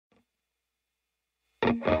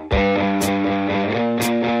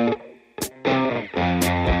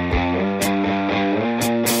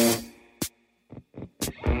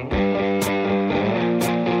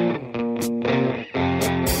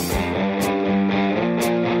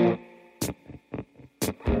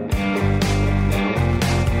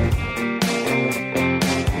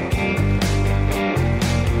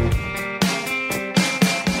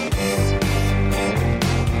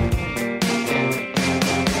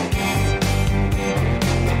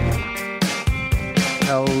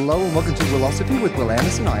Hello and welcome to Philosophy with Will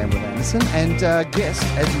Anderson. I am Will Anderson, and guest,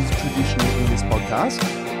 as is traditional in this podcast,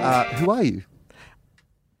 who are you?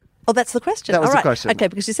 Oh, that's the question. That was All the right. question. Okay,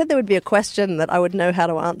 because you said there would be a question that I would know how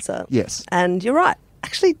to answer. Yes. And you're right.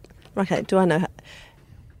 Actually, okay, do I know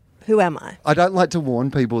who am I? I don't like to warn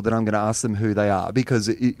people that I'm going to ask them who they are because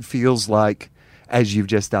it feels like, as you've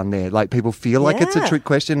just done there, like people feel like it's a Yeah. trick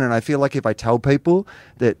question, and I feel like if I tell people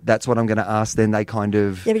that that's what I'm going to ask, then they kind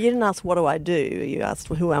of... Yeah, but you didn't ask what do I do. You asked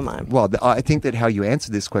who am I? Well, I think that how you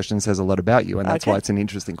answer this question says a lot about you, and that's Okay. why it's an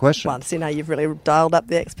interesting question. Well, see, now you've really dialed up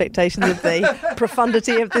the expectations of the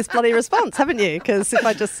profundity of this bloody response, haven't you? Because if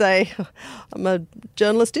I just say I'm a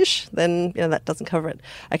journalist-ish, then that doesn't cover it.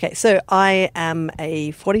 Okay, so I am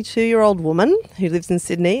a 42-year-old woman who lives in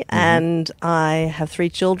Sydney, and I have 3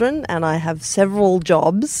 children, and I have several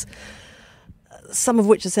jobs, some of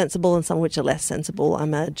which are sensible and some of which are less sensible.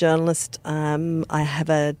 I'm a journalist. I have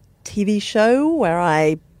a TV show where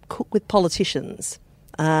I cook with politicians.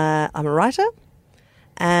 I'm a writer,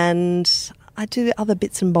 and I do other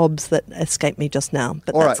bits and bobs that escape me just now.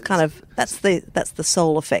 But All that's right. kind of that's the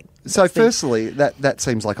sole effect. So That's the- firstly, that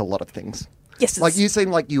seems like a lot of things. yes, Like you seem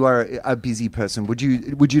like you are a busy person. Would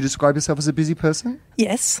you describe yourself as a busy person?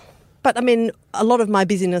 yes. But I mean, a lot of my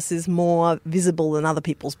busyness is more visible than other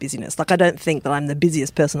people's busyness. Like, I don't think that I'm the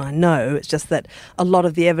busiest person I know. It's just that a lot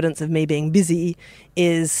of the evidence of me being busy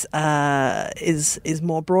is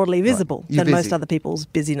more broadly visible You're than most busy. other people's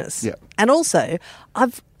busyness. Yeah. And also,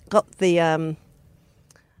 I've got the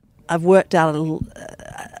I've worked out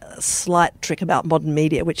a slight trick about modern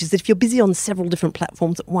media, which is that if you're busy on several different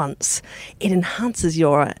platforms at once, it enhances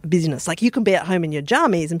your busyness. Like, you can be at home in your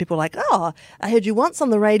jammies and people are like, oh, I heard you once on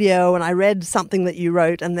the radio and I read something that you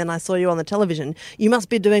wrote and then I saw you on the television. You must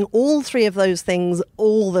be doing all 3 of those things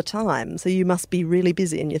all the time. So you must be really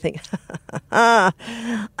busy. And you think, I'm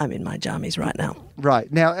in my jammies right now.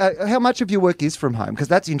 Right. Now, how much of your work is from home? Because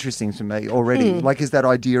that's interesting to me already. Like, is that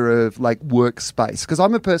idea of, like, workspace? Because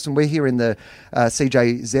I'm a person, we're here in the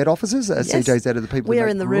CJZ offices. Yes. CJZ are the people We who are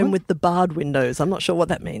make in the the room with the barred windows. I'm not sure what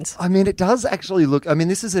that means. I mean, it does actually look... I mean,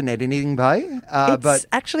 this is an editing bay, but...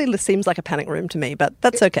 Actually seems like a panic room to me, but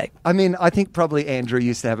that's okay. I mean, I think probably Andrew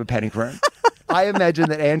used to have a panic room. I imagine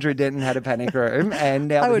that Andrew Denton had a panic room, and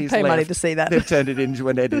now I that would he's pay money left, to see that. they've turned it into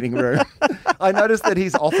an editing room. I noticed that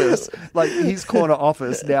his office, like his corner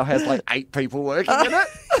office, now has like 8 people working in it.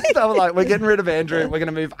 They were like, we're getting rid of Andrew, we're going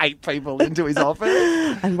to move 8 people into his office.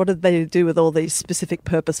 And what did they do with all these specific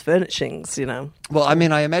purpose furnishings, Well, I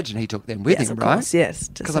mean, I imagine he took them with Yes, him, of right? course, yes.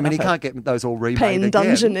 to Because, set I mean, he up a can't get those all remade pain again.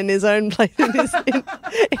 dungeon in his own place, in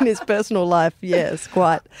his personal life. Yes,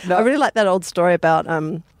 quite. No. I really like that old story about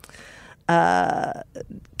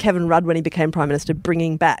Kevin Rudd, when he became Prime Minister,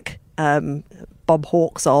 bringing back Bob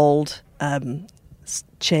Hawke's old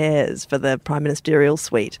chairs for the Prime Ministerial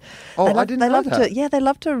suite. Oh, They I didn't know love that. they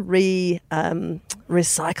love to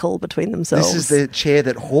recycle between themselves. This is the chair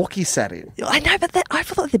that Hawkeye sat in. I know, but I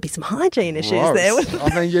thought there'd be some hygiene issues Gross. there. With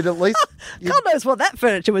I mean, you'd at least... God knows what that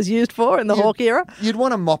furniture was used for in the Hawke era. You'd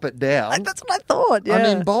want to mop it down. That's what I thought. Yeah. I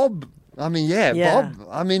mean, Bob. Yeah. Bob.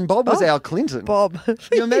 I mean, Bob was our Clinton. Bob.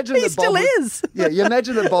 You imagine He that Bob still was, is. Yeah, you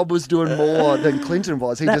imagine that Bob was doing more than Clinton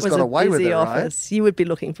was. He That just was got a away with busy it, office. You would be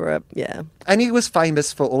looking for right? And he was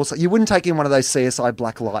famous for also... You wouldn't take in one of those CSI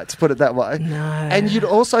black lights, put it that way. No. And he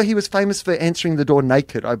was famous for answering the door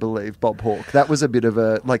naked, I believe, Bob Hawke. That was a bit of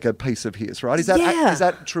a piece of his, right? Is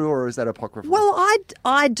that true or is that apocryphal? Well,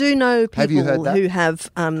 I do know people Have you heard that? who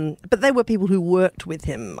have, but they were people who worked with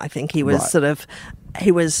him. I think he was Right.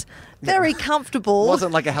 he was very comfortable.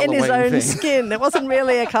 Wasn't like a in his Halloween own thing. skin. It wasn't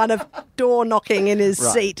really a kind of door knocking in his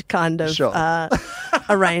Right. seat kind of Sure.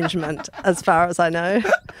 arrangement, as far as I know.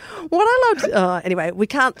 What I loved, anyway, we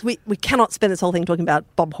cannot spend this whole thing talking about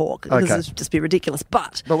Bob Hawke because Okay. it would just be ridiculous.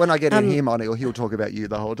 But But when I get him on, he'll talk about you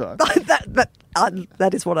the whole time.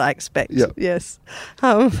 that is what I expect. Yeah. Yes.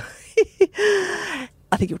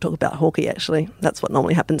 I think you'll talk about Hawkeye, actually. That's what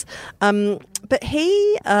normally happens. But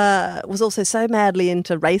he was also so madly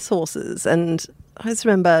into racehorses. And I just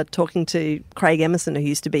remember talking to Craig Emerson, who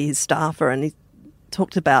used to be his staffer, and he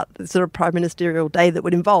talked about the sort of prime ministerial day that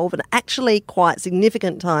would involve an actually quite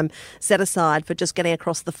significant time set aside for just getting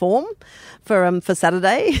across the form for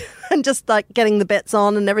Saturday and just like getting the bets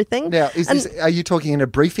on and everything. Now, are you talking in a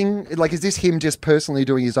briefing? Like, is this him just personally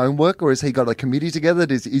doing his own work, or has he got a committee together?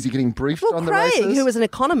 Is he getting briefed on the Craig, races? who was an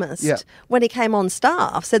economist, Yeah. when he came on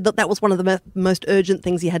staff, said that was one of the most urgent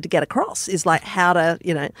things he had to get across, is like how to,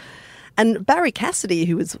 And Barry Cassidy,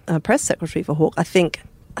 who was press secretary for Hawke, I think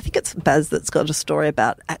I think it's Baz that's got a story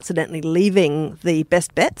about accidentally leaving the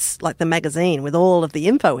Best Bets, like the magazine with all of the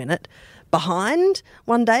info in it, behind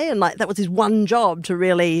one day, and like that was his one job to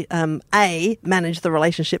really manage the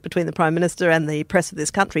relationship between the Prime Minister and the press of this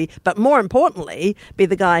country, but more importantly be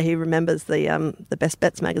the guy who remembers the Best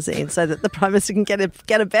Bets magazine so that the Prime Minister can get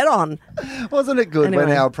a bet on. Wasn't it good when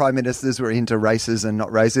our Prime Ministers were into races and not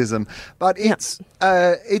racism? But it's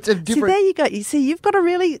a different... See, there you go. You see, you've got to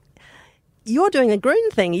really... You're doing a Gruen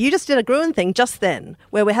thing. You just did a Gruen thing just then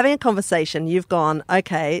where we're having a conversation. You've gone,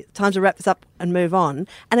 okay, time to wrap this up and move on.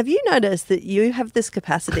 And have you noticed that you have this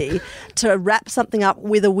capacity to wrap something up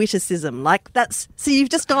with a witticism? Like that's, so you've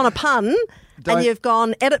just gone a pun and you've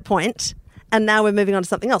gone edit point and now we're moving on to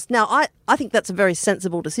something else. Now, I think that's a very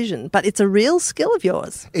sensible decision, but it's a real skill of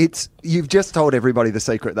yours. You've just told everybody the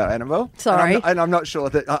secret, though, Annabelle. Sorry. And I'm not sure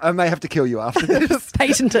that... I may have to kill you after this.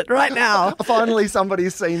 Patent it right now. Finally,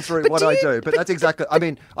 somebody's seen through what I do. But that's exactly... I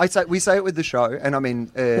mean, we say it with the show, and I mean,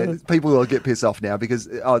 people will get pissed off now because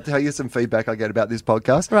I'll tell you some feedback I get about this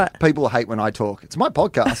podcast. Right. People hate when I talk. It's my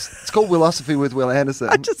podcast. It's called Willosophy with Will Anderson.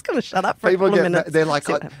 I'm just going to shut up for a couple of minutes. They're like,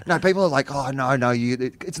 no, people are like, oh, no,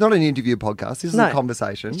 it's not an interview podcast. This is a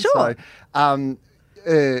conversation. Sure. So,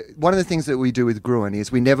 one of the things that we do with Gruen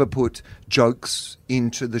is we never put jokes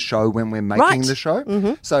into the show when we're making the show.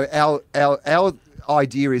 Mm-hmm. So our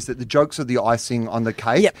idea is that the jokes are the icing on the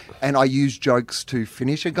cake, and I use jokes to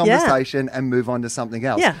finish a conversation and move on to something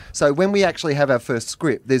else. Yeah. So when we actually have our first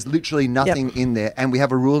script, there's literally nothing in there, and we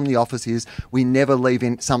have a rule in the office is we never leave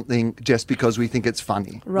in something just because we think it's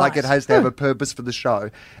funny. Right. Like it has to have a purpose for the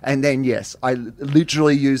show. And then, yes, I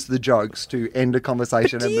literally use the jokes to end a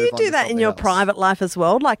conversation but and move on to do you do that in your else. private life as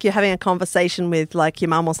well? Like you're having a conversation with like your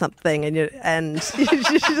mum or something and you're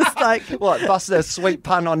just like... What, bust a sweet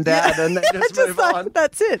pun on Dad and then just move like, on?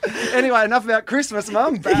 That's it. Anyway, enough about Christmas,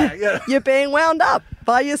 Mum. Back. Yeah. You're being wound up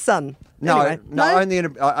by your son. No, Anyway, only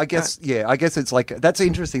I guess, I guess it's like, that's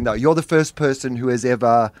interesting though. You're the first person who has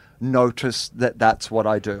ever noticed that that's what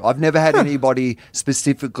I do. I've never had anybody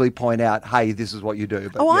specifically point out, hey, this is what you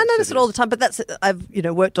do. But I notice it all the time, but I've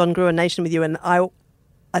worked on Gruen Nation with you and I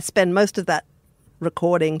spend most of that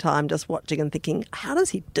recording time just watching and thinking, how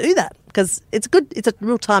does he do that? Because it's a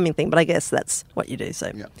real timing thing, but I guess that's what you do.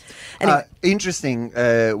 So, anyway. Interesting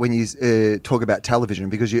when you talk about television,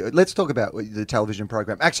 because let's talk about the television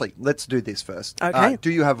program. Actually, let's do this first. Okay.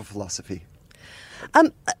 Do you have a philosophy?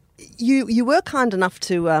 You were kind enough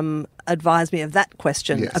to advise me of that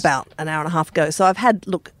question about an hour and a half ago. So I've had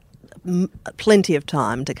plenty of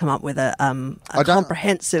time to come up with a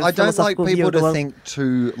comprehensive philosophical view. I don't like people of the to world. think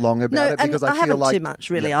too long about it because I feel haven't like too much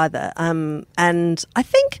really either. And I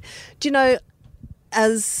think,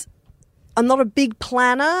 as I'm not a big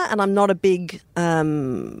planner and I'm not a big,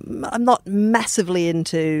 I'm not massively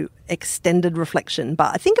into extended reflection,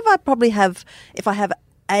 but I think if I have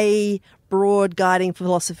a broad guiding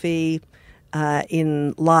philosophy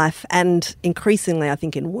in life and increasingly I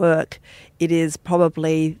think in work, it is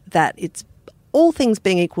probably that it's all things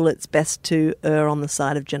being equal, it's best to err on the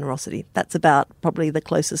side of generosity. That's about probably the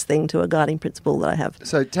closest thing to a guiding principle that I have.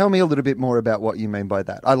 So tell me a little bit more about what you mean by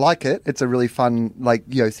that. I like it. It's a really fun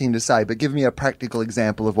thing to say, but give me a practical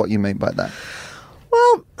example of what you mean by that.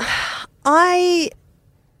 Well, I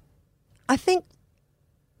think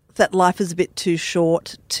that life is a bit too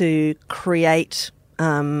short to create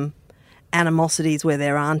animosities where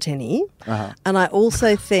there aren't any. Uh-huh. And I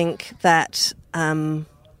also think that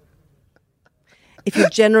if you're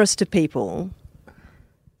generous to people,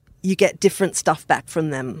 you get different stuff back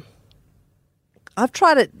from them. I've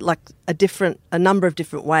tried it a number of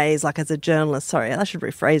different ways, like as a journalist. Sorry, I should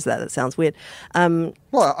rephrase that. That sounds weird.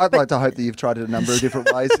 Well, I'd like to hope that you've tried it a number of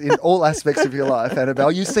different ways in all aspects of your life,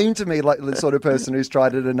 Annabelle. You seem to me like the sort of person who's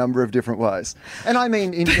tried it a number of different ways. And I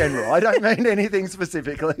mean in general. I don't mean anything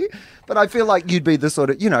specifically. But I feel like you'd be the sort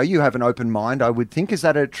of, you have an open mind, I would think. Is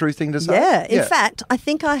that a true thing to say? Yeah. In fact, I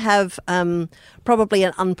think I have probably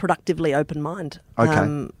an unproductively open mind.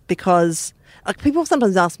 Okay. Because... people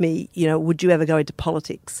sometimes ask me, would you ever go into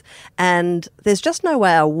politics? And there's just no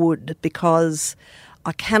way I would, because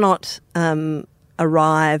I cannot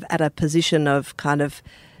arrive at a position of kind of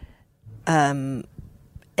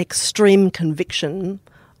extreme conviction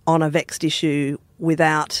on a vexed issue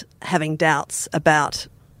without having doubts about,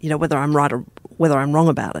 whether I'm right or whether I'm wrong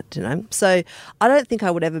about it, So I don't think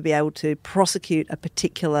I would ever be able to prosecute a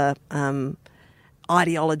particular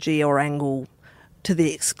ideology or angle to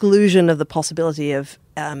the exclusion of the possibility of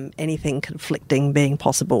anything conflicting being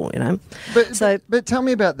possible, you know. But tell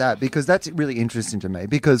me about that, because that's really interesting to me.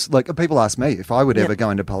 Because like people ask me if I would ever go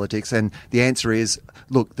into politics, and the answer is,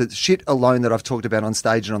 look, the shit alone that I've talked about on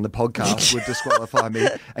stage and on the podcast would disqualify me,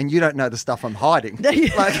 and you don't know the stuff I'm hiding.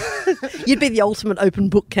 Like, you'd be the ultimate open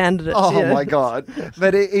book candidate. Oh my God!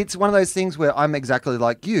 But it's one of those things where I'm exactly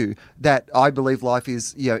like you, that I believe life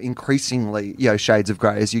is, increasingly, shades of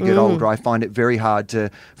grey as you get older. I find it very hard to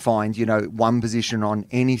find, one position on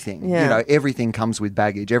anything. Yeah. Everything comes with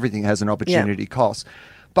baggage. Everything has an opportunity cost.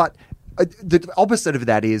 But the opposite of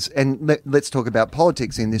that is, and let's talk about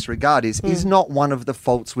politics in this regard, is not one of the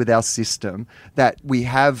faults with our system that we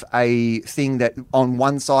have a thing that on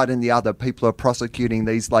one side and the other people are prosecuting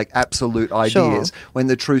these like absolute ideas, when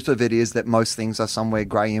the truth of it is that most things are somewhere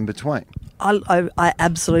grey in between. I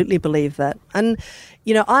absolutely believe that. And,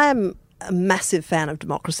 I am a massive fan of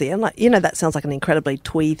democracy. And, that sounds like an incredibly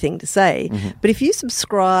twee thing to say. Mm-hmm. But if you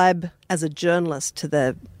subscribe as a journalist to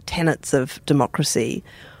the tenets of democracy,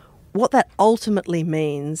 what that ultimately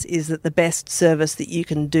means is that the best service that you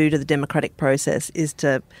can do to the democratic process is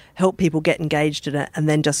to help people get engaged in it and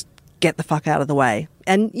then just get the fuck out of the way.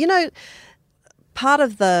 And, part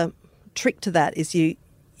of the trick to that is you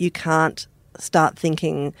can't start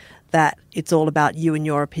thinking that it's all about you and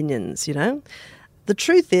your opinions, The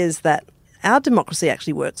truth is that our democracy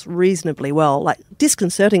actually works reasonably well, like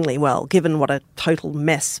disconcertingly well, given what a total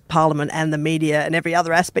mess Parliament and the media and every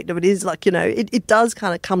other aspect of it is. Like, it does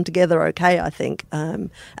kind of come together okay, I think, and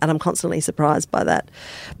I'm constantly surprised by that.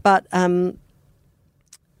 But I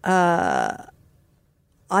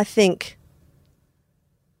think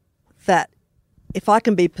that if I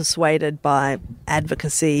can be persuaded by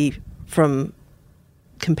advocacy from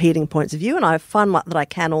competing points of view, and I find that I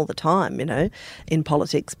can all the time, in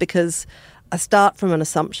politics, because I start from an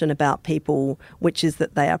assumption about people, which is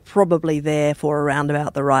that they are probably there for around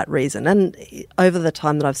about the right reason. And over the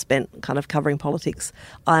time that I've spent kind of covering politics,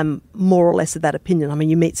 I'm more or less of that opinion. I mean,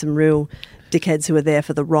 you meet some real dickheads who are there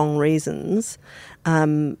for the wrong reasons,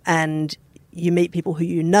 and you meet people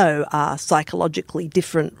who are psychologically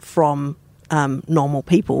different from normal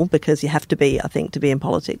people, because you have to be, I think, to be in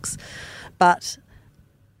politics. But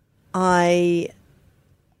I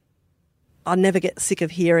never get sick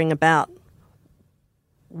of hearing about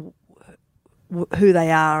who they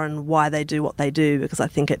are and why they do what they do, because I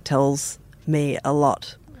think it tells me a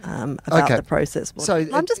lot about the process. So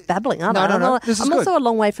I'm just babbling, aren't I? No. I'm also a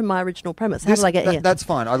long way from my original premise. How did I get here? That's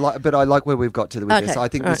fine. I like where we've got to with this. I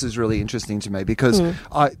think this is really interesting to me, because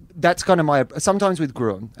that's kind of my, sometimes with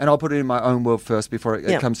Gruen, and I'll put it in my own world first before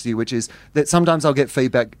it comes to you, which is that sometimes I'll get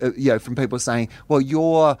feedback, from people saying, well,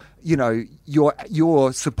 you're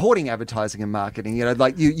supporting advertising and marketing,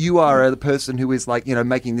 like you are the person who is like,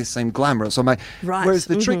 making this seem glamorous. Right. Whereas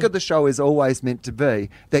the trick of the show is always meant to be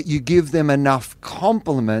that you give them enough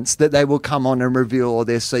compliments that they will come on and reveal all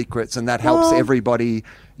their secrets, and that helps everybody,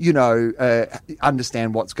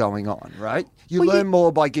 understand what's going on, right? You learn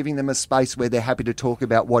more by giving them a space where they're happy to talk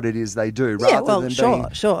about what it is they do, rather than being,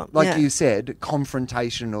 like you said,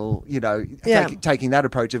 confrontational, taking that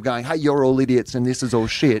approach of going, hey, you're all idiots and this is all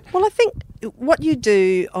shit. Well, I think what you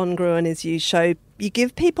do on Gruen is you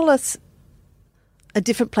give people a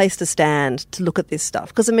different place to stand to look at this stuff.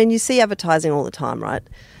 Because, you see advertising all the time, right?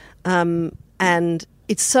 And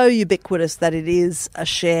it's so ubiquitous that it is a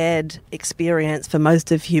shared experience for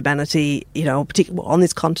most of humanity, particularly on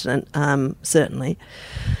this continent, certainly.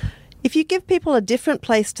 If you give people a different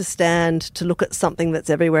place to stand to look at something that's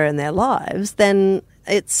everywhere in their lives, then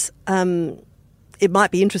it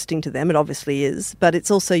might be interesting to them. It obviously is, but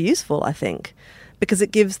it's also useful, I think, because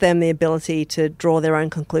it gives them the ability to draw their own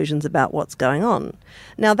conclusions about what's going on.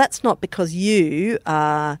 Now, that's not because you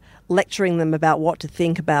are lecturing them about what to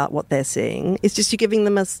think about what they're seeing. It's just you're giving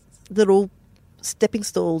them a little stepping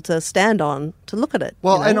stool to stand on to look at it.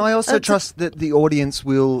 Well, and I also trust that the audience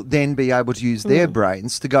will then be able to use their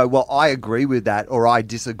brains to go, well, I agree with that or I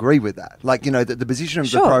disagree with that. Like, that the position of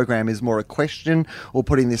the program is more a question or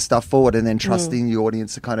putting this stuff forward and then trusting the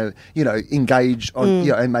audience to kind of, engage on,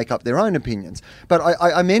 and make up their own opinions. But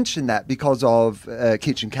I mentioned that because of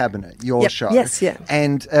Kitchen Cabinet, your show. Yes, yeah.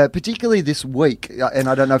 And particularly this week, and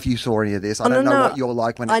I don't know if you saw any of this. I don't know what you're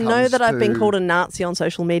like when it comes to... I know that I've been called a Nazi on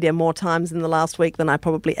social media more times in the last week than I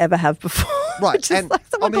probably ever have before. Right. Which is like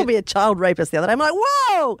someone called me a child rapist the other day. I'm like,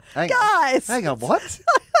 whoa, guys. Hang on, what?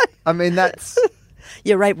 That's...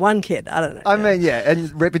 You rape one kid. I don't know. I mean, yeah,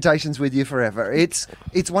 and reputation's with you forever. It's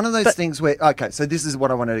one of those things where, okay, so this is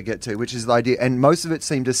what I wanted to get to, which is the idea, and most of it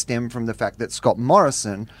seemed to stem from the fact that Scott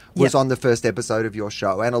Morrison was on the first episode of your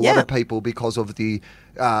show, and a lot of people, because of the,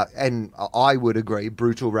 and I would agree,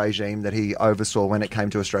 brutal regime that he oversaw when it came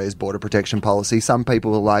to Australia's border protection policy, some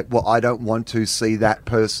people were like, well, I don't want to see that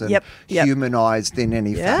person humanised in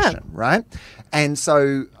any fashion, right? And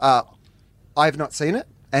so I've not seen it.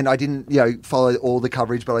 And I didn't, follow all the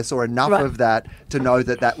coverage, but I saw enough of that to know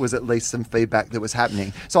that that was at least some feedback that was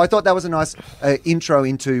happening. So I thought that was a nice intro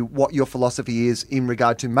into what your philosophy is in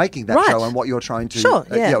regard to making that show and what you're trying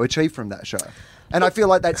to achieve from that show. And I feel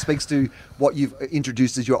like that speaks to what you've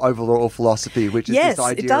introduced as your overall philosophy, which is this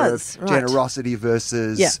idea of generosity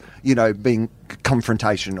versus, being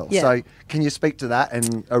confrontational. Yeah. So can you speak to that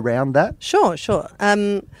and around that? Sure.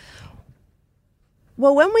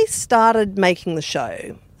 Well, when we started making the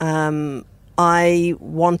show, I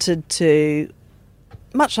wanted to,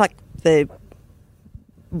 much like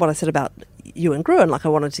what I said about you and Gruen, like I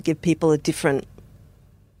wanted to give people a different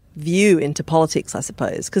view into politics, I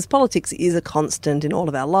suppose, because politics is a constant in all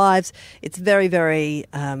of our lives. It's very, very,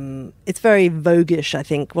 it's very voguish, I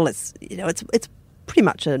think. Well, it's pretty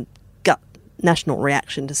much a gut national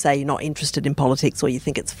reaction to say you're not interested in politics or you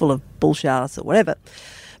think it's full of bullshit or whatever.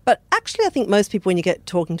 But actually, I think most people, when you get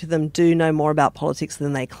talking to them, do know more about politics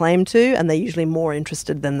than they claim to, and they're usually more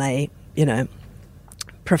interested than they,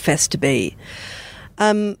 profess to be.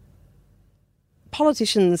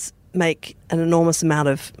 Politicians make an enormous amount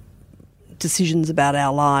of decisions about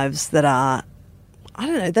our lives that are, I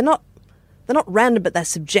don't know, they're not random, but they're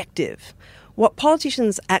subjective. What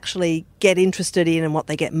politicians actually get interested in and what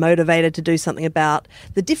they get motivated to do something about,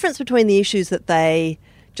 the difference between the issues that they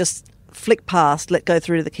just flick past, let go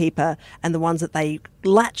through to the keeper, and the ones that they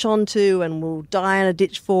latch onto and will die in a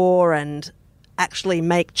ditch for and actually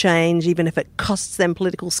make change even if it costs them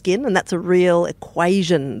political skin. And that's a real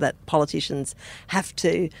equation that politicians have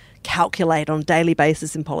to calculate on a daily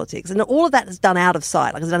basis in politics. And all of that is done out of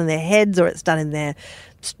sight, like it's done in their heads or it's done in their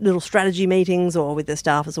little strategy meetings or with their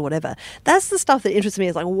staffers or whatever. That's the stuff that interests me,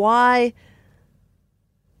 is like, why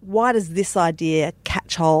does this idea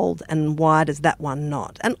catch hold and why does that one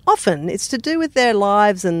not? And often it's to do with their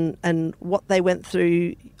lives and what they went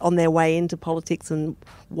through on their way into politics and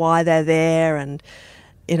why they're there, and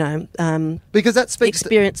because that speaks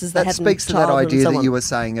experiences that speaks to that idea that you were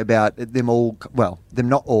saying about them all. Well, them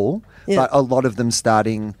not all, but a lot of them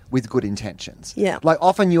starting with good intentions. Yeah, like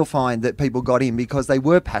often you'll find that people got in because they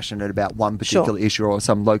were passionate about one particular issue or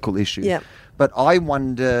some local issue. Yeah. But I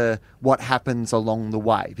wonder what happens along the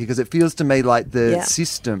way, because it feels to me like the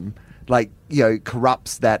system,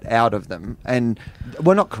 corrupts that out of them. And,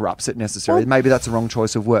 well, not corrupts it necessarily. Maybe that's the wrong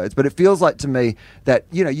choice of words. But it feels like to me that,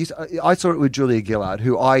 I saw it with Julia Gillard,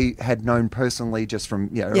 who I had known personally just from,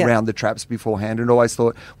 around the traps beforehand, and always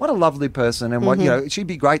thought, what a lovely person, and what, she'd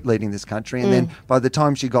be great leading this country. And then by the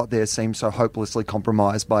time she got there, seemed so hopelessly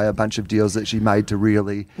compromised by a bunch of deals that she made to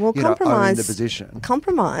really, own the position.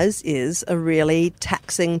 Compromise is a really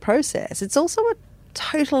taxing process. It's also a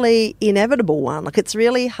totally inevitable one. Like, it's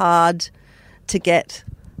really hard to get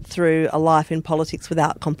through a life in politics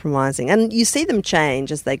without compromising, and you see them change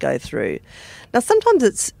as they go through. Now, sometimes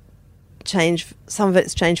it's change, some of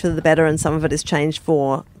it's changed for the better and some of it is changed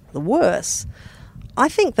for the worse. I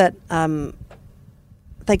think that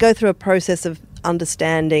they go through a process of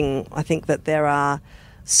understanding. I think that there are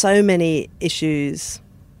so many issues,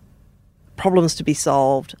 problems to be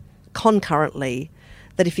solved concurrently,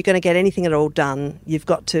 that if you're going to get anything at all done, you've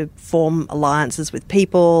got to form alliances with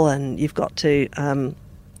people and you've got to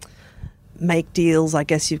make deals. I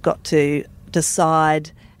guess you've got to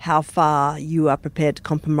decide how far you are prepared to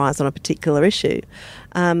compromise on a particular issue.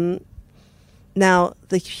 Now,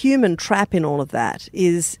 the human trap in all of that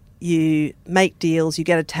is you make deals, you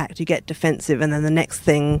get attacked, you get defensive, and then the next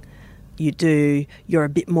thing you do, you're a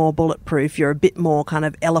bit more bulletproof, you're a bit more kind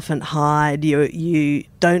of elephant hide, you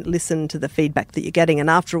don't listen to the feedback that you're getting, and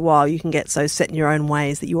after a while you can get so set in your own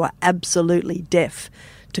ways that you are absolutely deaf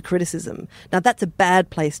to criticism. Now, that's a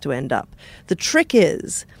bad place to end up. The trick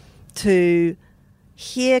is to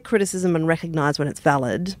hear criticism and recognise when it's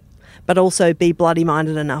valid, but also be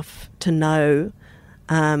bloody-minded enough to know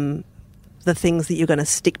the things that you're going to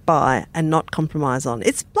stick by and not compromise on.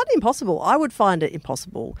 It's bloody impossible. I would find it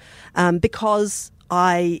impossible because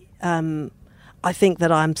I think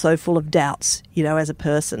that I'm so full of doubts, as a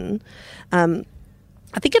person. I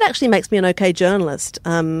think it actually makes me an okay journalist.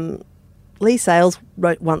 Lee Sales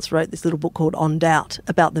once wrote this little book called On Doubt,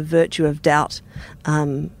 about the virtue of doubt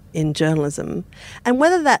in journalism, and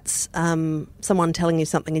whether that's someone telling you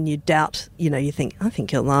something and you doubt, you think, I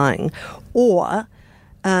think you're lying, or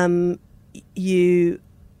you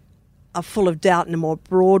are full of doubt in a more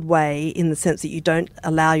broad way, in the sense that you don't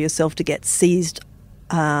allow yourself to get seized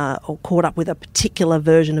or caught up with a particular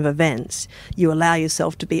version of events. You allow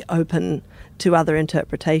yourself to be open to other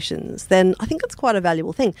interpretations, then I think it's quite a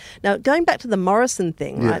valuable thing. Now, going back to the Morrison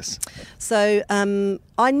thing, right? Yes. So when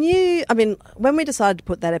we decided to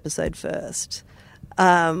put that episode first, we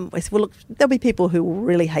said, well, look, there'll be people who will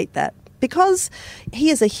really hate that, because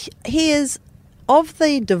he is of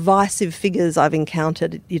the divisive figures I've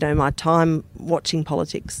encountered, my time watching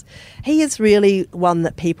politics, he is really one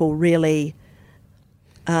that people really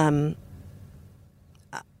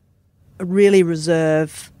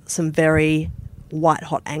reserve some very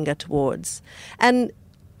white-hot anger towards. And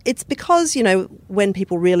it's because, when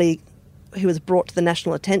people really, he was brought to the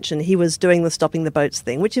national attention, he was doing the stopping the boats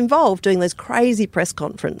thing, which involved doing those crazy press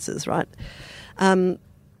conferences, right,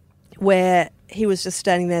 where he was just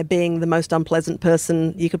standing there being the most unpleasant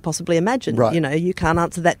person you could possibly imagine. Right. You can't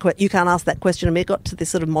answer that. You can't ask that question. I mean, it got to this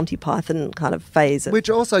sort of Monty Python kind of phase, which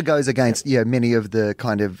also goes against many of the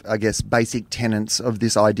kind of, I guess, basic tenets of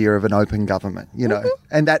this idea of an open government.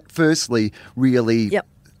 And that firstly really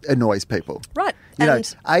annoys people. Right.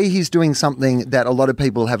 He's doing something that a lot of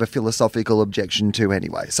people have a philosophical objection to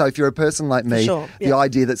anyway. So if you're a person like me, the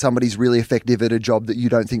idea that somebody's really effective at a job that you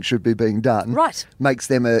don't think should be being done makes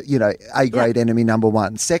them a grade enemy number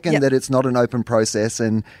one. Second, that it's not an open process,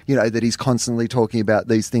 and that he's constantly talking about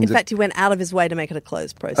these things. In fact, he went out of his way to make it a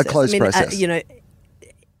closed process. A closed process.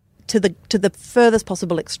 To the furthest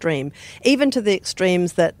possible extreme, even to the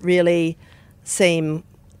extremes that really seem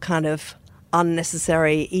kind of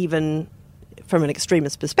unnecessary, even from an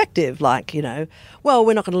extremist perspective, like, well,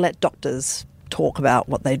 we're not going to let doctors talk about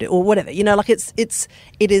what they do or whatever. It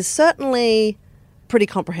is certainly pretty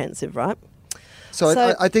comprehensive, right?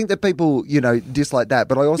 So I think that people, dislike that,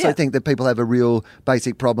 but I also think that people have a real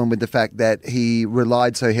basic problem with the fact that he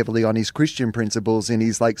relied so heavily on his Christian principles in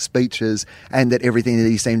his speeches, and that everything that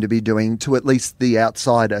he seemed to be doing, to at least the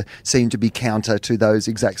outsider, seemed to be counter to those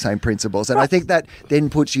exact same principles. And I think that then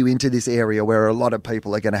puts you into this area where a lot of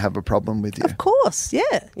people are going to have a problem with you. Of course,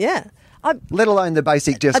 yeah. Let alone the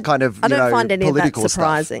basic I don't find any of that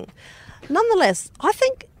surprising. Nonetheless, I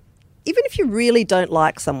think, even if you really don't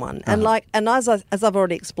like someone, and as I've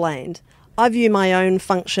already explained, I view my own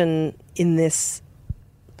function in this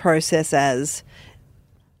process as,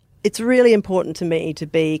 it's really important to me to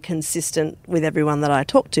be consistent with everyone that I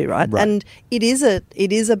talk to, right? And it is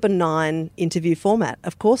a benign interview format.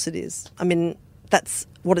 Of course it is. I mean, that's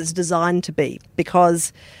what it's designed to be,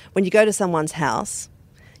 because when you go to someone's house,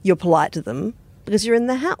 you're polite to them because you're in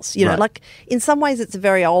their house. In some ways it's a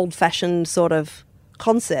very old-fashioned sort of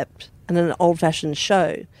concept and an old-fashioned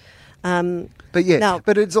show. But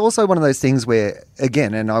it's also one of those things where,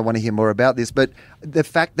 again, and I want to hear more about this, but the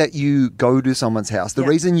fact that you go to someone's house, the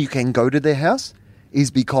reason you can go to their house is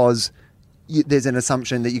because there's an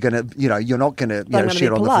assumption that you're going to, you're not going to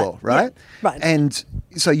shit on the floor, right? Yeah, right. And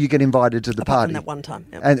so you get invited to the Apart party. from that one time.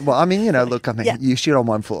 Yep. And you shit on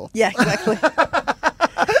one floor. Yeah, exactly.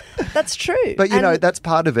 That's true. But, that's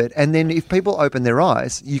part of it. And then if people open their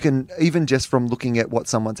eyes, you can, even just from looking at what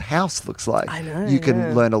someone's house looks like, you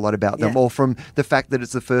can learn a lot about them. Or from the fact that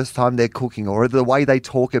it's the first time they're cooking, or the way they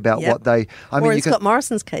talk about what they... Or in Scott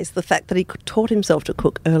Morrison's case, the fact that he taught himself to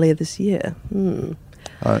cook earlier this year. In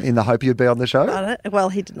the hope you'd be on the show? Well,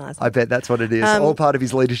 he denies that. I bet that's what it is. All part of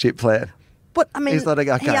his leadership plan. But I mean, he's like,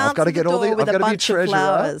 okay, I've got to get all these. I've got to be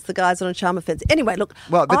treasurer. The guy's on a charm offence. Anyway, look.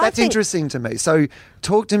 Well, but that's interesting to me. So,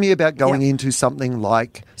 talk to me about going into something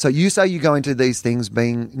like. So, you say you go into these things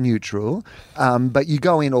being neutral, but you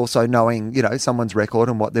go in also knowing, someone's record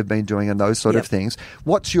and what they've been doing and those sort of things.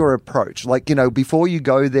 What's your approach? Before you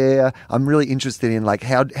go there, I'm really interested in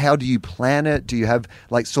how do you plan it? Do you have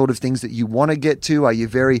sort of things that you want to get to? Are you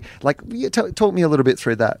very talk me a little bit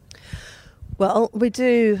through that. Well, we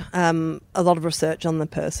do a lot of research on the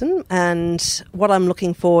person, and what I'm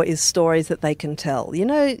looking for is stories that they can tell.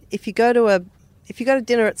 If you go to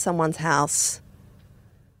dinner at someone's house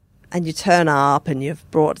and you turn up and you've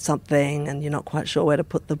brought something and you're not quite sure where to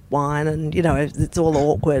put the wine, and it's all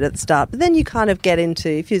awkward at the start, but then you kind of get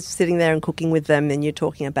into, if you're sitting there and cooking with them, then you're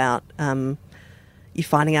talking about you're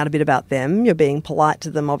finding out a bit about them, you're being polite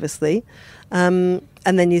to them, obviously, and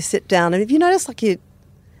then you sit down, and if you notice,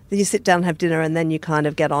 you sit down and have dinner, and then you kind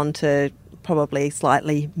of get on to probably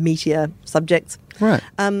slightly meatier subjects. Right.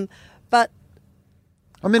 But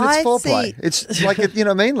I mean, it's I foreplay. see- It's like, you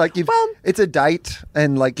know what I mean? Like, Well- it's a date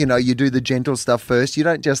and, like, you know, you do the gentle stuff first. You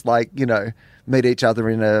don't just, like, you know, meet each other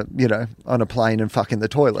in a, you know, on a plane and fuck in the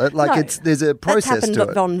toilet. Like, No, there's a process That's to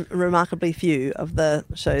happened it. on remarkably few of the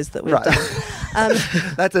shows that we've Right. done.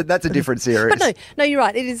 That's a different series. But no, you're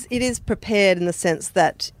right. It is prepared in the sense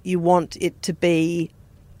that you want it to be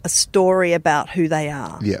a story about who they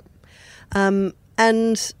are. Yeah. And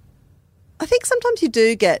I think sometimes you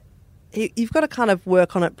do get, you've got to kind of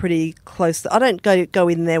work on it pretty close. I don't go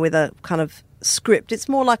in there with a kind of script. It's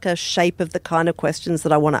more like a shape of the kind of questions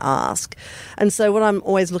that I want to ask. And so what I'm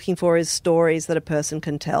always looking for is stories that a person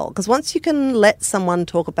can tell. Because once you can let someone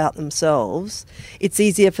talk about themselves, it's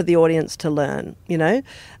easier for the audience to learn, you know,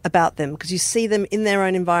 about them. Because you see them in their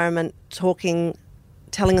own environment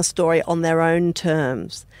telling a story on their own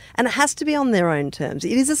terms. And it has to be on their own terms.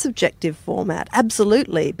 It is a subjective format,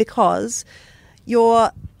 absolutely, because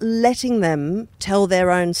you're letting them tell their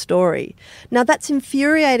own story. Now, that's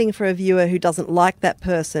infuriating for a viewer who doesn't like that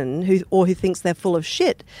person or who thinks they're full of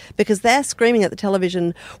shit, because they're screaming at the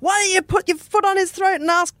television, why don't you put your foot on his throat and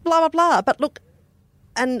ask blah, blah, blah. But look,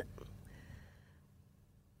 and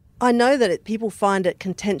I know that people find it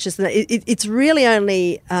contentious. And it's really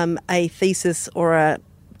only a thesis or a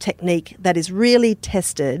technique that is really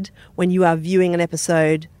tested when you are viewing an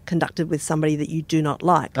episode conducted with somebody that you do not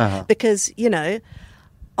like. Because, you know,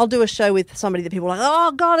 I'll do a show with somebody that people are like,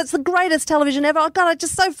 oh, God, it's the greatest television ever. Oh, God, it's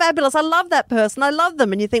just so fabulous. I love that person. I love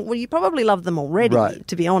them. And you think, well, you probably love them already, Right.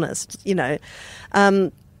 to be honest, you know.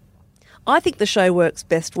 I think the show works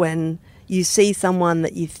best when you see someone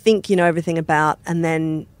that you think you know everything about and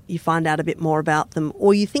then you find out a bit more about them,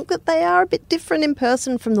 or you think that they are a bit different in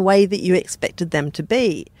person from the way that you expected them to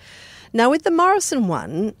be. Now, with the Morrison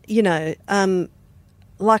one, you know,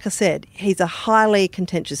 like I said, he's a highly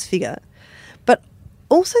contentious figure. But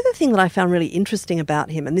also the thing that I found really interesting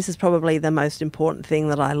about him, and this is probably the most important thing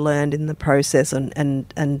that I learned in the process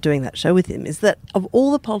and doing that show with him, is that of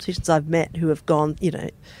all the politicians I've met who have gone, you know,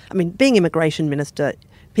 I mean, being immigration minister,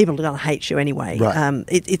 people are going to hate you anyway. Right.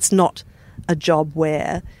 It's not a job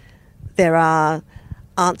where there are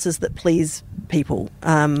answers that please people,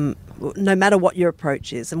 no matter what your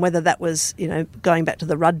approach is. And whether that was, you know, going back to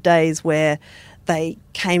the Rudd days where they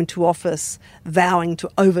came to office vowing to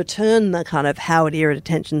overturn the kind of Howard-era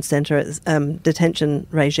detention centre, detention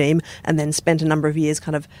regime, and then spent a number of years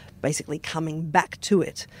kind of basically coming back to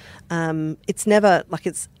it. It's never, like,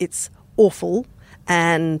 it's awful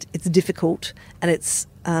and it's difficult and it's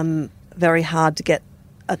very hard to get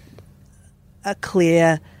a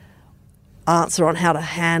clear answer on how to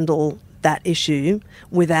handle that issue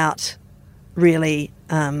without really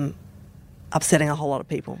upsetting a whole lot of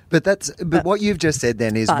people. But what you've just said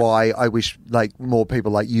then is why I wish, like, more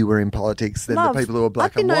people like you were in politics than the people who are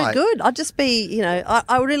black and white. I'd be no good. I'd just be, you know,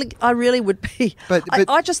 I really would be. But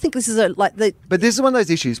I just think this is But this is one of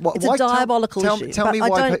those issues. It's a diabolical issue.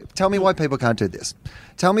 Tell me why people can't do this.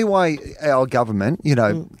 Tell me why our government, you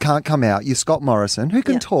know, can't come out. You're Scott Morrison, who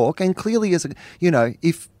can talk and clearly is, you know,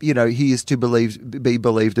 if, you know, he is to be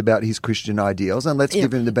believed about his Christian ideals, and let's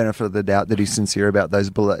give him the benefit of the doubt that he's sincere about those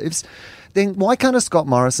beliefs, then why can't a Scott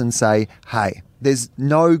Morrison say, hey, there's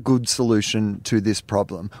no good solution to this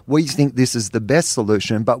problem. We think this is the best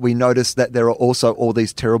solution, but we notice that there are also all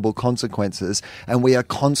these terrible consequences, and we are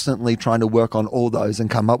constantly trying to work on all those and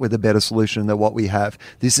come up with a better solution than what we have.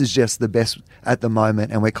 This is just the best at the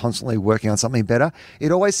moment, and we're constantly working on something better.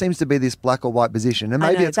 It always seems to be this black or white position, and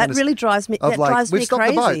maybe I know, it's that really drives me. That drives me stopped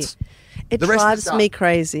the crazy. boats. It The rest drives is me done.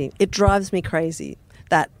 crazy. It drives me crazy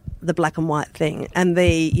that the black and white thing and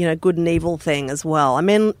the, you know, good and evil thing as well. I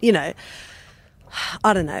mean, you know,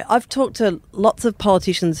 I don't know. I've talked to lots of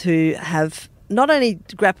politicians who have not only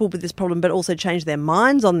grappled with this problem but also changed their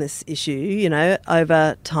minds on this issue, you know,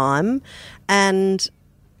 over time. And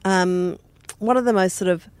one of the most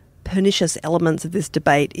sort of pernicious elements of this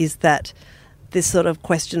debate is that this sort of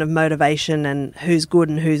question of motivation and who's good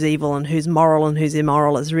and who's evil and who's moral and who's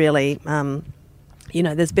immoral is really, you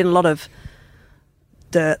know, there's been a lot of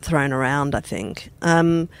dirt thrown around, I think.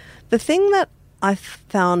 The thing that I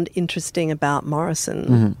found interesting about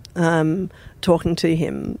Morrison, talking to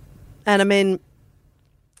him, and I mean,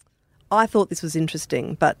 I thought this was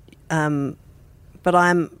interesting, but I'm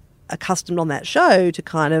accustomed on that show to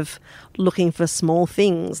kind of looking for small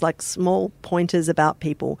things, like small pointers about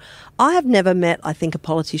people. I have never met, I think, a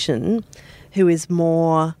politician who is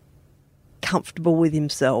more comfortable with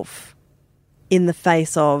himself in the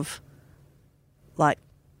face of, like,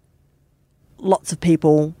 lots of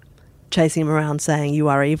people chasing him around saying you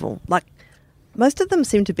are evil. Like, most of them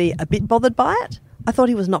seem to be a bit bothered by it. I thought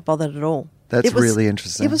he was not bothered at all. That's really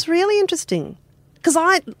interesting. It was really interesting. Because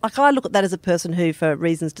I look at that as a person who, for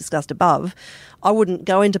reasons discussed above, I wouldn't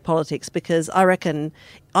go into politics because I reckon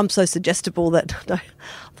I'm so suggestible that no, I'm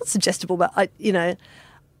not suggestible, but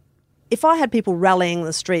if I had people rallying in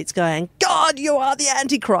the streets going, "God, you are the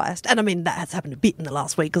Antichrist," and I mean that has happened a bit in the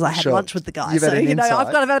last week because I had lunch with the guy, You've had an insight.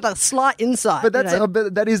 I've got a slight insight. But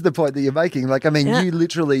but that is the point that you're making. Like, I mean,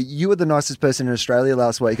 you were the nicest person in Australia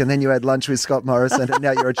last week, and then you had lunch with Scott Morrison, and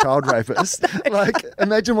now you're a child rapist. Like,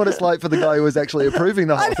 imagine what it's like for the guy who was actually approving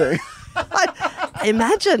the whole thing.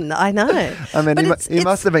 Imagine, I know. I mean, he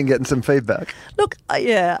must have been getting some feedback. Look,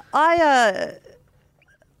 I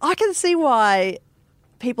can see why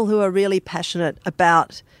people who are really passionate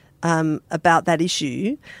about that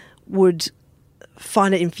issue would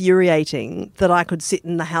find it infuriating that I could sit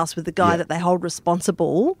in the house with the guy that they hold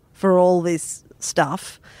responsible for all this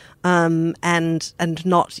stuff, and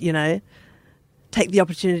not, take the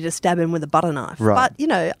opportunity to stab him with a butter knife. Right.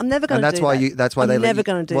 But, I'm never going to do that. That's why I'm never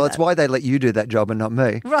going to do that. Well, it's why they let you do that job and not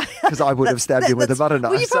me. Right. Because I would have stabbed him with a butter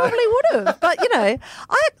knife. Well, you probably would have. But, I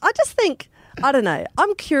just think, I don't know,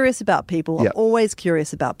 I'm curious about people. I'm always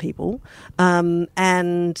curious about people.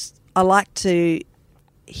 And I like to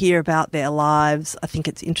hear about their lives. I think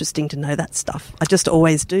it's interesting to know that stuff. I just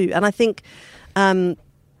always do. And I think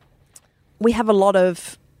we have a lot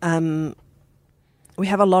of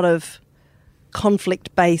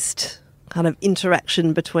conflict-based kind of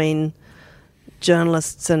interaction between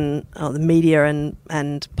journalists and the media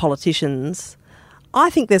and politicians. I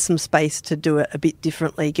think there's some space to do it a bit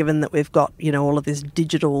differently, given that we've got, all of this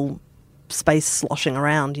digital space sloshing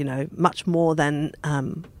around, much more than,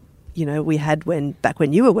 we had back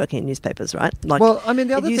when you were working in newspapers, right? Like, well, I mean,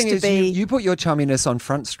 the other thing is you put your chumminess on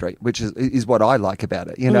Front Street, which is what I like about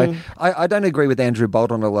it. I don't agree with Andrew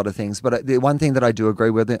Bolt on a lot of things, but the one thing that I do agree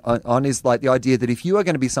with on is like the idea that if you are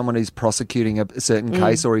going to be someone who's prosecuting a certain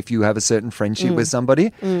case, or if you have a certain friendship with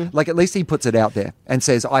somebody, like at least he puts it out there and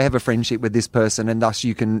says, I have a friendship with this person, and thus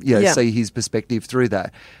you can see his perspective through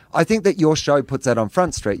that. I think that your show puts that on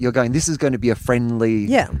Front Street. You're going, this is going to be a friendly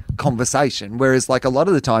conversation. Whereas like a lot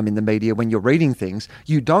of the time in the media, when you're reading things,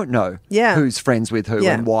 you don't know who's friends with who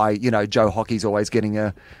and why, Joe Hockey's always getting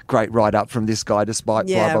a great write-up from this guy despite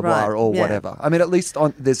blah, blah, blah, or whatever. I mean, at least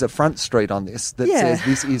there's a Front Street on this that says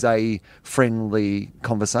this is a friendly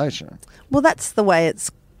conversation. Well, that's the way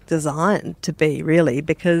it's designed to be, really,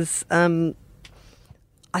 because I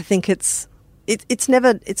think it's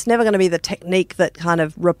never going to be the technique that kind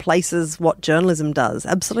of replaces what journalism does.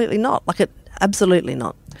 Absolutely not. Absolutely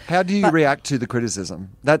not. How do you react to the criticism?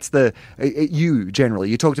 That's you generally.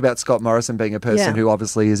 You talked about Scott Morrison being a person who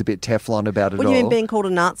obviously is a bit Teflon about it all. What do you mean, being called a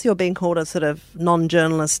Nazi or being called a sort of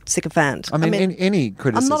non-journalist sycophant? I mean any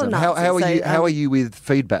criticism. I'm not a Nazi, how are you with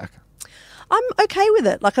feedback? I'm okay with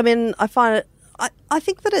it. I find it. I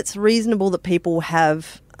think that it's reasonable that people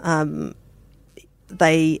have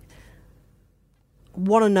they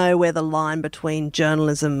want to know where the line between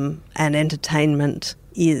journalism and entertainment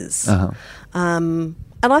is.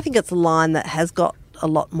 And I think it's a line that has got a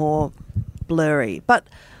lot more blurry. But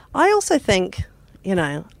I also think,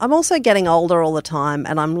 I'm also getting older all the time,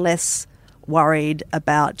 and I'm less worried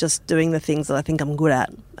about just doing the things that I think I'm good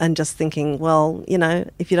at and just thinking, well,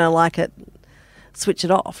 if you don't like it, switch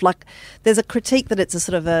it off. Like, there's a critique that it's a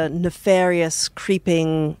sort of a nefarious,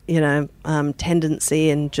 creeping, tendency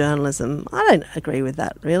in journalism. I don't agree with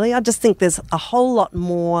that, really. I just think there's a whole lot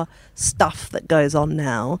more stuff that goes on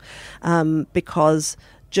now, because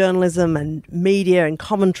journalism and media and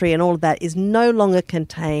commentary and all of that is no longer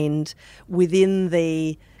contained within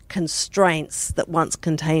the constraints that once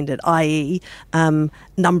contained it, i.e.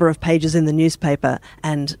 Number of pages in the newspaper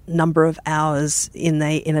and number of hours in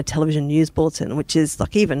a television news bulletin, which is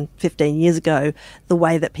like even 15 years ago, the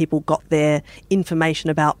way that people got their information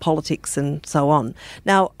about politics and so on.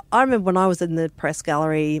 Now, I remember when I was in the press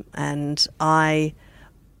gallery and I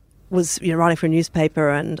was writing for a newspaper,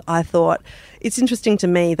 and I thought it's interesting to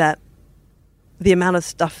me that the amount of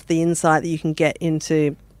stuff, the insight that you can get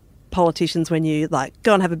into politicians when you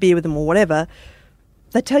go and have a beer with them or whatever,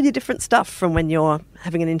 they tell you different stuff from when you're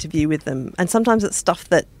having an interview with them. And sometimes it's stuff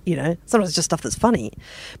that, sometimes it's just stuff that's funny.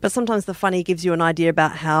 But sometimes the funny gives you an idea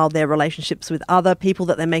about how their relationships with other people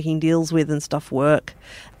that they're making deals with and stuff work.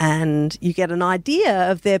 And you get an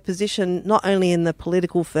idea of their position, not only in the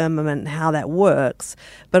political firmament and how that works,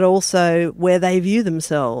 but also where they view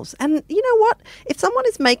themselves. And you know what? If someone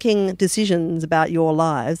is making decisions about your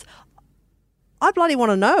lives, I bloody want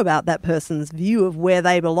to know about that person's view of where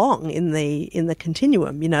they belong in the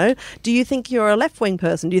continuum, Do you think you're a left-wing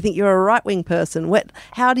person? Do you think you're a right-wing person?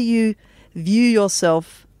 How do you view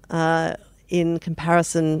yourself in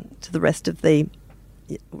comparison to the rest of the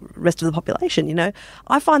rest of the population, you know.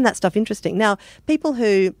 I find that stuff interesting. Now, people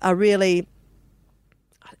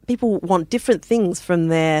want different things from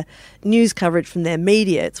their news coverage, from their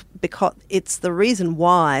media. It's because it's the reason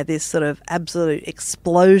why this sort of absolute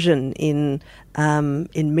explosion in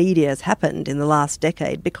media has happened in the last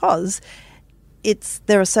decade, because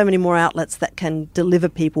there are so many more outlets that can deliver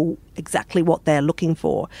people exactly what they're looking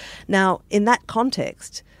for. Now, in that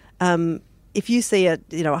context, if you see a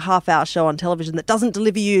half-hour show on television that doesn't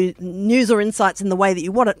deliver you news or insights in the way that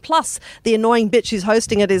you want it, plus the annoying bitch who's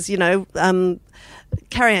hosting it is,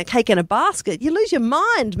 carrying a cake in a basket, you lose your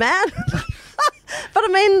mind, man. But I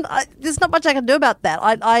mean, there's not much I can do about that.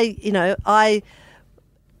 I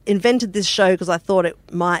invented this show because I thought it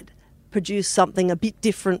might produce something a bit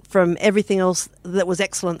different from everything else that was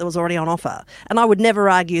excellent that was already on offer. And I would never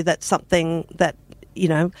argue that something that,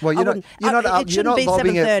 well, it shouldn't be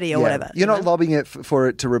 7:30 or whatever. You're not lobbying it for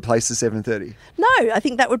it to replace the 7:30. No, I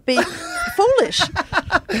think that would be foolish.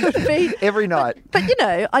 Every night. But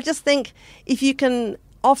I just think if you can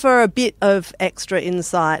offer a bit of extra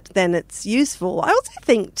insight, then it's useful. I also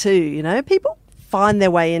think too, people find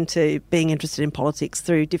their way into being interested in politics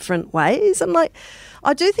through different ways, and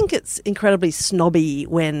I do think it's incredibly snobby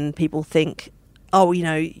when people think, oh,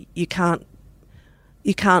 you can't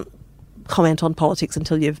comment on politics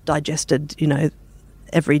until you've digested,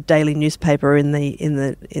 every daily newspaper in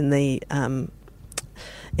the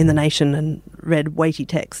nation and read weighty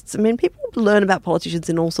texts. I mean, people learn about politicians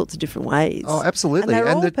in all sorts of different ways. Oh, absolutely. And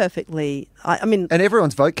they're all perfectly... and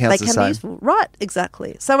everyone's vote counts the same. They can be useful. Right,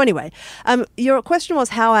 exactly. So anyway, your question was,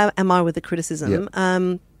 how am I with the criticism?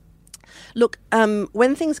 Yep. Look,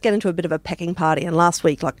 when things get into a bit of a pecking party, and last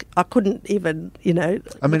week, I couldn't even, look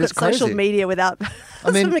it's at social crazy. media without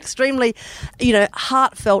some extremely,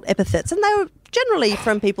 heartfelt epithets. And they were generally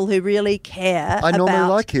from people who really care I normally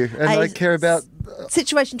like you, and I care about...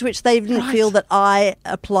 situation to which they didn't feel that I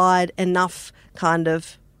applied enough kind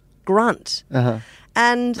of grunt. Uh-huh.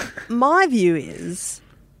 And my view is,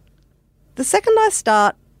 the second I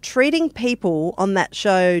start treating people on that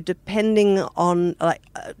show depending on,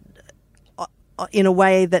 in a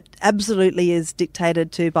way that absolutely is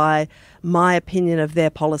dictated to by my opinion of their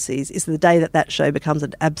policies, is the day that show becomes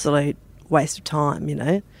an absolute waste of time,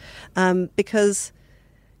 because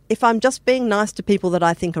if I'm just being nice to people that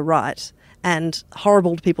I think are right and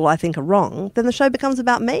horrible to people I think are wrong, then the show becomes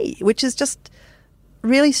about me, which is just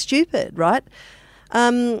really stupid, right?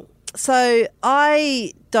 So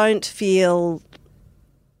I don't feel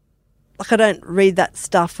like I don't read that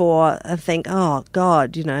stuff or think, oh,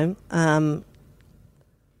 God,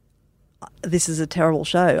 this is a terrible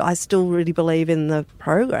show. I still really believe in the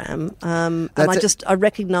program. And I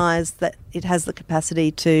recognise that it has the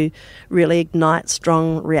capacity to really ignite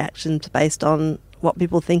strong reactions based on what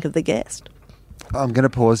people think of the guest. I'm going to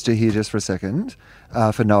pause to here just for a second,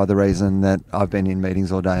 for no other reason that I've been in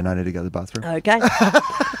meetings all day and I need to go to the bathroom. Okay.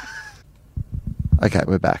 Okay,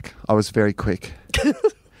 we're back. I was very quick.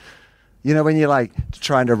 When you're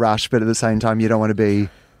trying to rush, but at the same time you don't want to be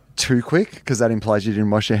too quick because that implies you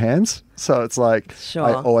didn't wash your hands. So it's sure.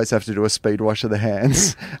 I always have to do a speed wash of the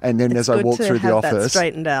hands, and then as I walk through the office, that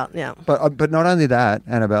straightened out. Yeah. But not only that,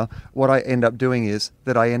 Annabelle, what I end up doing is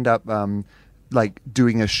that I end up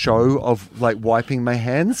doing a show of wiping my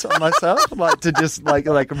hands on myself, to just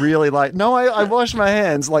really no, I wash my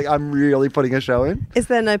hands. I'm really putting a show in. Is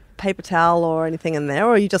there no paper towel or anything in there,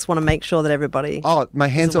 or you just want to make sure that everybody? Oh, my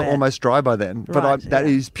hands are almost dry by then, but that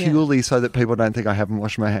is purely so that people don't think I haven't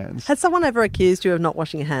washed my hands. Has someone ever accused you of not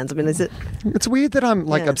washing your hands? I mean, is it? It's weird that I'm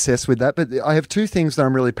obsessed with that, but I have two things that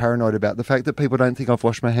I'm really paranoid about: the fact that people don't think I've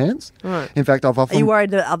washed my hands. Right. In fact, I've often. Are you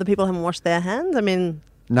worried that other people haven't washed their hands? I mean.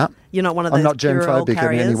 No. You're not one of those. I'm not germphobic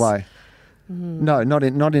carriers. in any way. No, not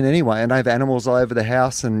in any way. And I have animals all over the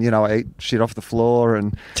house, and I eat shit off the floor,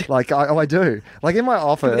 and I do. In my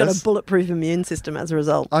office, you've got a bulletproof immune system as a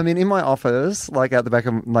result. I mean, in my office, out the back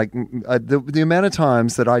of the amount of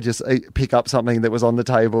times that I just pick up something that was on the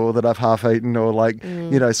table that I've half eaten, or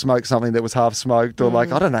smoke something that was half smoked, or I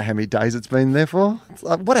don't know how many days it's been there for.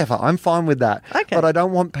 Whatever, I'm fine with that. Okay. But I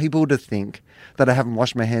don't want people to think that I haven't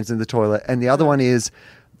washed my hands in the toilet. And the other one is,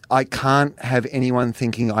 I can't have anyone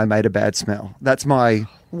thinking I made a bad smell. That's my...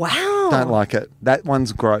 Wow. Don't like it. That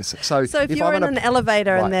one's gross. So if you're in an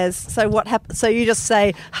elevator and there's... So what happens? So you just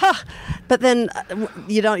say, ha! But then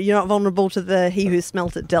you're not vulnerable to the he who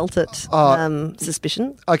smelt it dealt it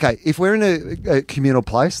suspicion? Okay, if we're in a communal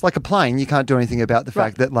place, like a plane, you can't do anything about the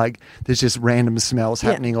fact that there's just random smells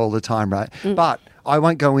happening all the time, right? But I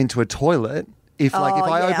won't go into a toilet if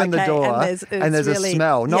I open the door and there's really, a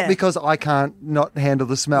smell, not because I can't not handle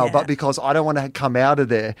the smell, but because I don't want to come out of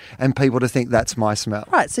there and people to think that's my smell.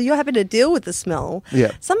 Right, so you're happy to deal with the smell.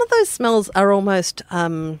 Yeah. Some of those smells are almost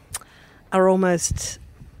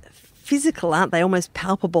physical, aren't they? Almost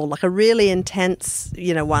palpable. Like a really intense,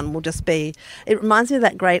 one will just be. It reminds me of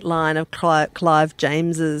that great line of Clive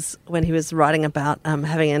James's when he was writing about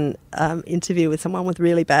having an interview with someone with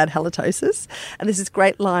really bad halitosis, and there's this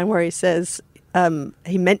great line where he says.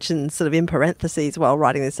 He mentions sort of in parentheses while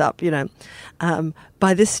writing this up,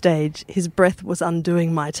 by this stage, his breath was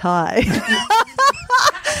undoing my tie.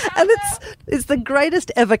 And it's the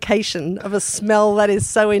greatest evocation of a smell that is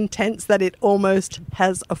so intense that it almost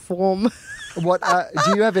has a form. What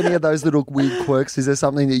do you have any of those little weird quirks? Is there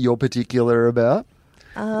something that you're particular about?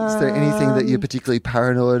 Is there anything that you're particularly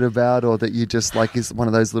paranoid about or that you just like is one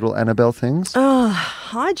of those little Annabelle things? Oh,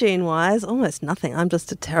 hygiene-wise, almost nothing. I'm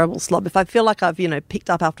just a terrible slob. If I feel like I've, picked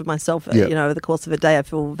up after myself, over the course of a day, I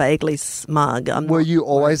feel vaguely smug. Were you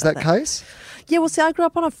always that case? Yeah, well, see, I grew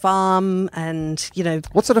up on a farm and,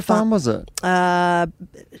 What sort of farm was it?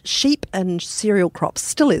 Sheep and cereal crops.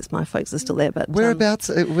 Still is. My folks are still there. But whereabouts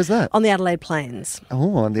was that? On the Adelaide Plains.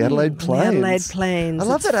 Oh, on the Adelaide Plains. The Adelaide Plains. I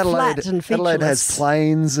love that Adelaide. Flat and Adelaide has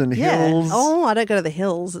plains and hills. Oh, I don't go to the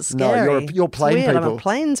hills. It's scary. No, you're plain it's weird. people. I'm a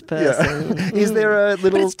plains person. Yeah. Is there a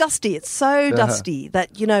little... But it's dusty. It's so dusty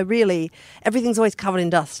that, really, everything's always covered in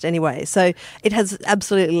dust anyway. So it has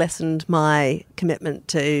absolutely lessened my commitment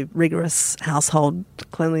to rigorous household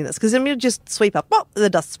cleanliness because you just sweep up, the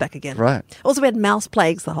dust's back again. Right. Also, we had mouse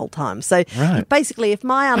plagues the whole time. So basically, if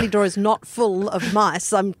my auntie drawer is not full of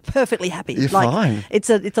mice, I'm perfectly happy. You're fine. It's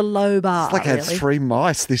a low bar. It's like I had 3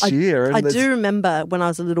 mice this year. And I do remember when I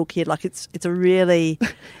was a little kid, it's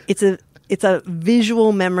a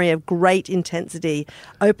visual memory of great intensity,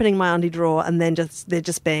 opening my auntie drawer and then there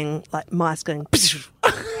just being like mice going...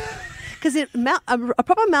 Because a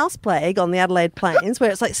proper mouse plague on the Adelaide Plains,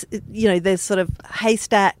 where it's like, there's sort of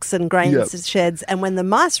haystacks and grain sheds, and when the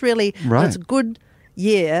mice really, when it's a good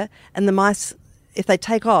year, and the mice, if they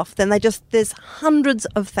take off, then there's hundreds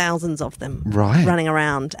of thousands of them running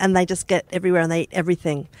around, and they just get everywhere and they eat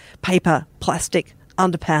everything, paper, plastic,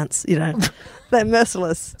 underpants, they're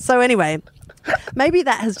merciless. So anyway... Maybe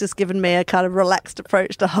that has just given me a kind of relaxed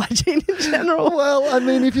approach to hygiene in general. Well, I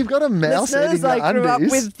mean, if you've got a mouse eating your I grew undies,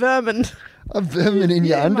 up with vermin. A vermin in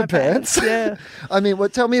your underpants. Yeah. I mean,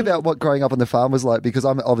 tell me about what growing up on the farm was like, because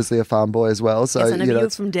I'm obviously a farm boy as well. So yes, I know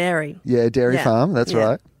you're from Dairy. Yeah, Dairy Farm. That's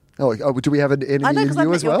right. Oh, do we have an enemy I know, in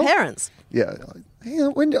you as well? Your parents. Yeah.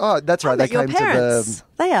 That's right. They came your parents. to the.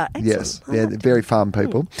 They are excellent. Yes, they're very farm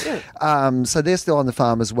people. So they're still on the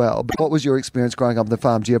farm as well. But what was your experience growing up on the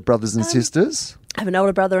farm? Do you have brothers and sisters? I have an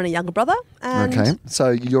older brother and a younger brother. And okay,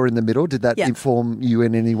 so you're in the middle. Did that inform you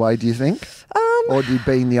in any way, do you think? Or did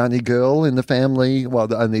being the only girl in the family,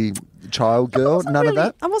 the only child girl, none of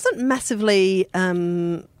that? I wasn't massively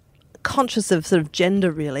conscious of sort of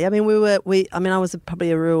gender, really. I mean, I was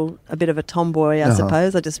probably a bit of a tomboy, I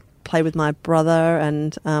suppose. I just play with my brother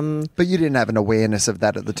and... But you didn't have an awareness of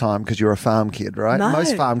that at the time because you're a farm kid, right? No,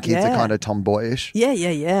 most farm kids are kind of tomboyish. Yeah.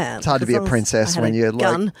 It's hard to be a princess when you're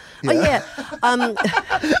gun. like... Yeah. Oh,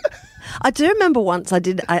 yeah. I do remember once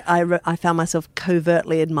I found myself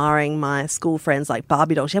covertly admiring my school friends like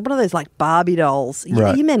Barbie dolls. She had one of those like Barbie dolls.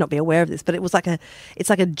 Right. You may not be aware of this, but it's like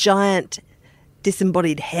a giant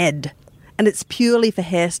disembodied head, and it's purely for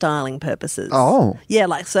hairstyling purposes. Oh. Yeah,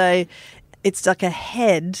 so it's like a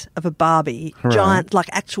head of a Barbie, giant, like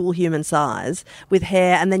actual human size, with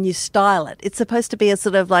hair, and then you style it. It's supposed to be a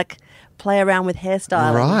sort of like play around with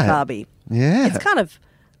hairstyling Barbie. Yeah.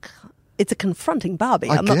 It's a confronting Barbie.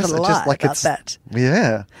 I'm not going to lie about that.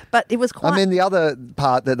 Yeah. But it was quite... I mean, the other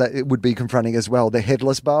part that it would be confronting as well, the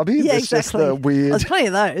headless Barbie. Yeah, That's exactly. Just the weird... There's plenty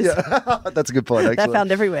of those. Yeah. That's a good point, actually. They're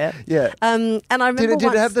found everywhere. Yeah. And I remember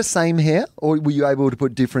Did it have the same hair, or were you able to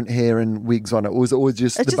put different hair and wigs on it? Or was it always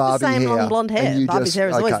just the Barbie hair? It's just the same blonde hair. Barbie's hair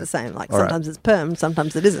is always the same. Like sometimes it's perm,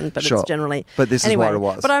 sometimes it isn't, but it's generally... But this is what it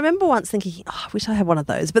was. But I remember once thinking, I wish I had one of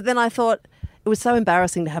those. But then I thought it was so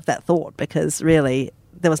embarrassing to have that thought because really...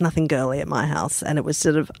 there was nothing girly at my house, and it was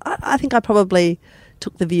sort of, I think I probably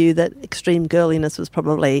took the view that extreme girliness was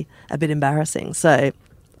probably a bit embarrassing. So,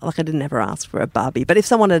 I didn't ever ask for a Barbie. But if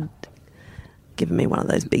someone had given me one of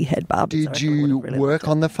those big head Barbies... Did you work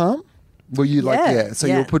on the farm? Were you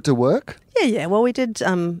you were put to work? Yeah. Well, we did,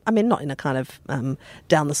 not in a kind of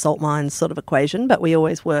down the salt mines sort of equation, but we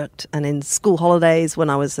always worked. And in school holidays,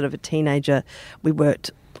 when I was sort of a teenager, we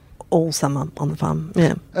worked all summer on the farm.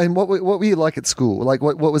 Yeah. And what were you like at school? Like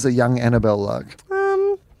what was a young Annabelle like?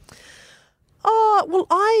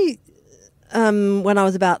 when I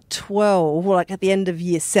was about 12, well, like at the end of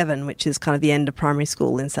year 7, which is kind of the end of primary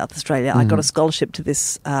school in South Australia, I got a scholarship to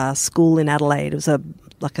this school in Adelaide. It was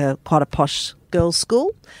quite a posh girls'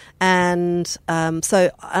 school. And and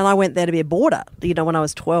I went there to be a boarder, when I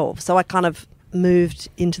was 12. So I kind of moved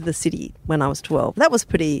into the city when I was 12. That was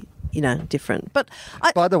pretty, different. But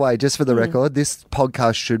by the way, just for the record, this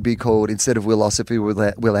podcast should be called, instead of Willosophy with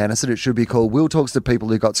Will Anderson, it should be called Will Talks to People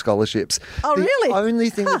Who Got Scholarships. Oh, the really? The only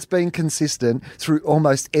thing that's been consistent through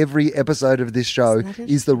almost every episode of this show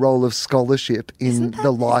is the role of scholarship in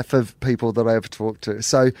the life of people that I've talked to.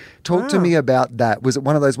 So talk to me about that. Was it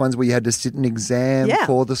one of those ones where you had to sit an exam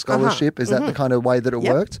for the scholarship? Is that the kind of way that it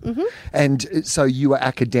worked? Mm-hmm. And so you were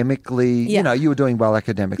academically, you were doing well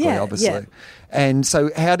academically, obviously. Yeah. And so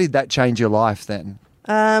how did that change your life then?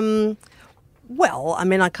 Well, I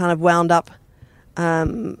mean, I kind of wound up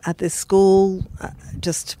at this school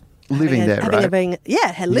just living there, right?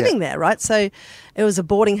 Living there, right? So it was a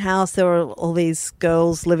boarding house. There were all these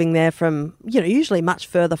girls living there from, usually much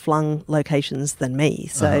further flung locations than me.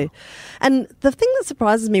 So, and the thing that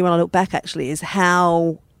surprises me when I look back actually is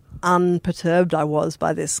how unperturbed I was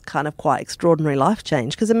by this kind of quite extraordinary life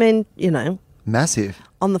change. Because, I mean, massive.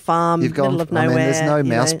 On the farm, middle of nowhere. There's no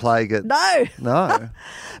mouse plague. No.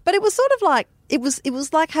 But it was sort of like, it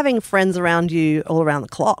was like having friends around you all around the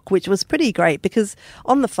clock, which was pretty great because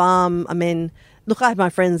on the farm, I mean, look, I had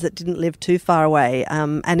my friends that didn't live too far away.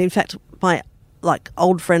 And in fact, my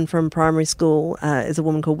old friend from primary school is a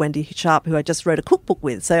woman called Wendy Sharp who I just wrote a cookbook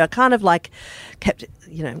with. So I kind of kept,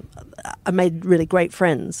 I made really great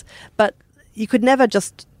friends. But you could never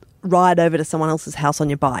just ride over to someone else's house on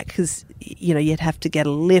your bike because, you'd have to get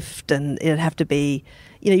a lift and it'd have to be,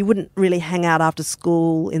 you wouldn't really hang out after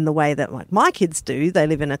school in the way that my kids do. They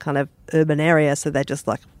live in a kind of urban area, so they just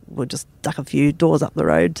would just duck a few doors up the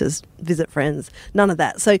road to visit friends. None of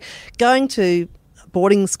that. So going to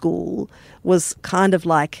boarding school was kind of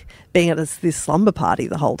like being at this slumber party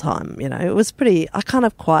the whole time. It was I kind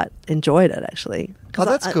of quite enjoyed it actually. Oh,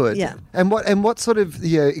 that's good. Yeah. And what sort of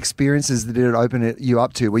experiences did it open you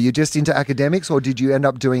up to? Were you just into academics, or did you end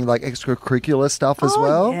up doing extracurricular stuff as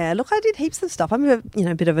well? Yeah, look, I did heaps of stuff. I'm a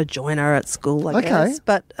bit of a joiner at school, I guess.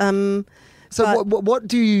 But so what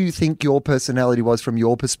do you think your personality was from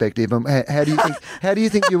your perspective, and how do you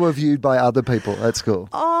think you were viewed by other people at school?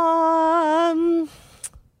 I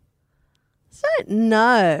don't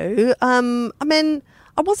know. I mean,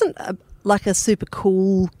 I wasn't a super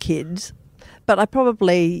cool kid. But I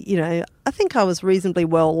probably, I think I was reasonably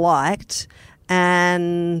well liked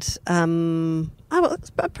and I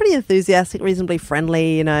was pretty enthusiastic, reasonably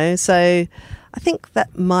friendly, So I think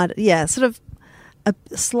that might, sort of a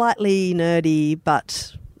slightly nerdy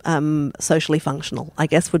but socially functional, I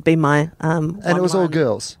guess would be my and it was all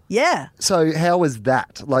girls? Yeah. So how was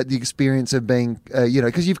that? The experience of being,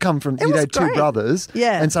 because you've come from, two brothers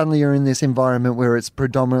and suddenly you're in this environment where it's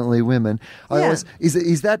predominantly women.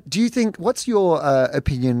 Is that, do you think, what's your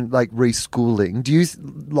opinion, reschooling? Do you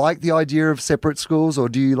like the idea of separate schools, or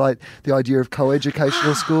do you like the idea of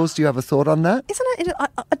co-educational schools? Do you have a thought on that? Isn't it?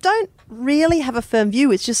 I don't really have a firm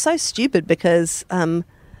view. It's just so stupid because,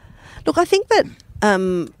 look, I think that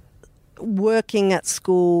working at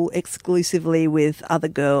school exclusively with other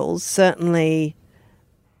girls certainly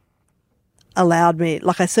allowed me,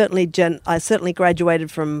 I certainly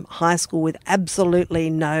graduated from high school with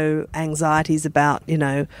absolutely no anxieties about,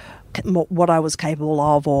 what I was capable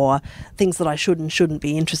of or things that I should and shouldn't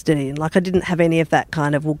be interested in. I didn't have any of that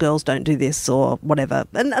kind of, well, girls don't do this or whatever.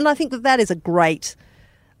 And I think that is a great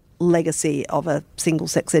legacy of a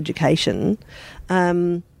single-sex education.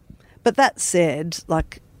 But that said, I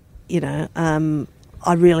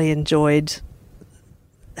really enjoyed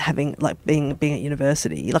having, being at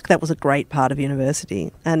university. That was a great part of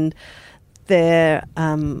university. And there...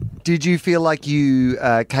 Did you feel like you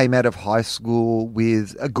came out of high school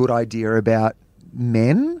with a good idea about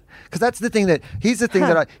men? Because that's the thing that... Here's the thing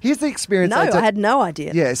here's the experience... No, I had no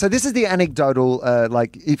idea. Yeah, so this is the anecdotal,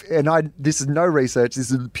 this is no research,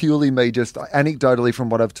 this is purely me just anecdotally from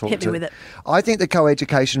what I've talked to. Hit me with it. I think that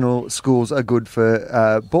co-educational schools are good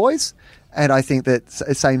for boys. And I think that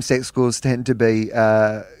same-sex schools tend to be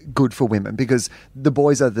good for women because the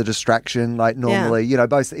boys are the distraction, normally,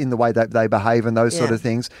 both in the way that they behave and those sort of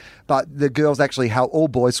things. But the girls actually, all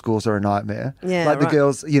boys' schools are a nightmare. Yeah, the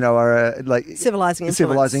girls, are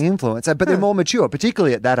civilizing influence. But they're more mature,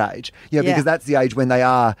 particularly at that age. Because that's the age when they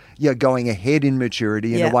are going ahead in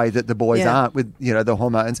maturity in a way that the boys aren't with, the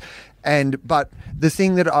hormones. But the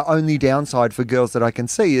thing that only downside for girls that I can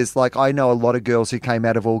see is I know a lot of girls who came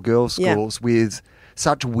out of all girls schools with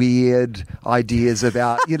such weird ideas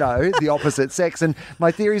about, the opposite sex. And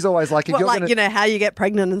my theory is always like, if you're going to... how you get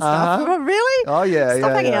pregnant and stuff. Oh, really? Oh, yeah.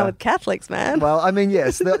 Stop hanging out with Catholics, man. Well, I mean,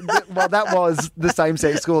 yes. That was the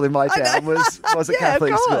same-sex school in my town, was a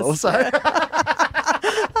Catholic school. So.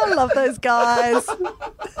 I love those guys.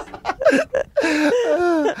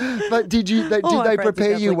 But did they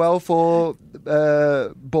prepare you well for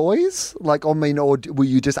boys? Or were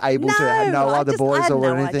you just able to know other boys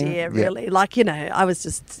or anything? Idea, really. I was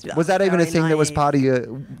just. Was that even a thing that was part of your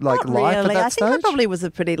life really. at that I stage? think I probably was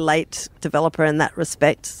a pretty late developer in that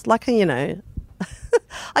respect. I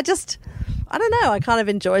don't know. I kind of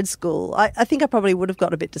enjoyed school. I think I probably would have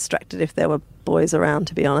got a bit distracted if there were boys around,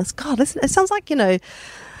 to be honest. God, listen, it sounds like,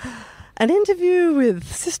 an interview with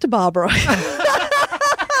Sister Barbara.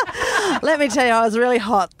 Let me tell you, I was really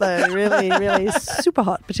hot, though. Really, really super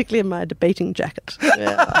hot, particularly in my debating jacket.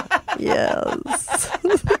 Yeah. Yes.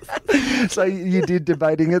 So you did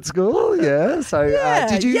debating at school? Yeah. So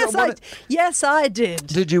did you? Yes, I did.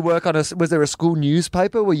 Did you work on was there a school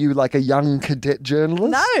newspaper? Were you like a young cadet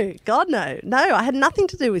journalist? No, God, no. No, I had nothing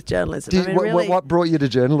to do with journalism. What brought you to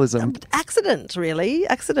journalism? Accident, really.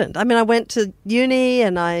 Accident. I mean, I went to uni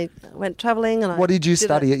and I went travelling. And what did you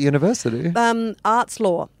study at university? Arts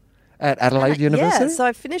law. At Adelaide University? Yeah, so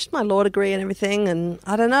I finished my law degree and everything, and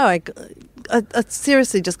I don't know, I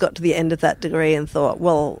seriously just got to the end of that degree and thought,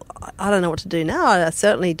 well, I don't know what to do now. I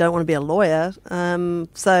certainly don't want to be a lawyer.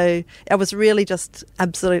 So I was really just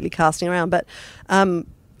absolutely casting around. But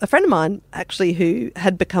a friend of mine, actually, who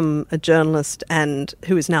had become a journalist and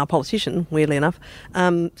who is now a politician, weirdly enough,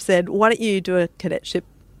 said, why don't you do a cadetship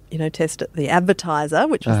test at the Advertiser,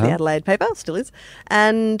 which was the Adelaide paper, still is.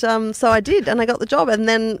 And so I did, and I got the job. And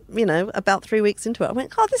then, about 3 weeks into it, I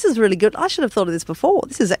went, this is really good. I should have thought of this before.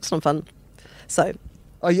 This is excellent fun. So...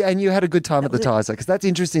 Oh, yeah, and you had a good time at the Tiser, because that's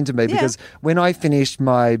interesting to me, because when I finished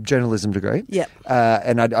my journalism degree,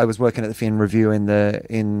 and I was working at the Fin Review in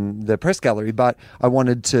the press gallery, but I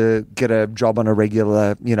wanted to get a job on a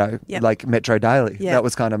regular, like Metro Daily. Yep. That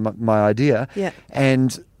was kind of my idea. Yeah.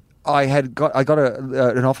 And I got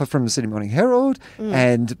an offer from the Sydney Morning Herald,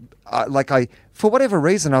 and for whatever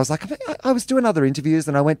reason, I was like, I was doing other interviews,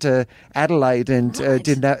 and I went to Adelaide and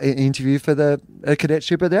did an interview for the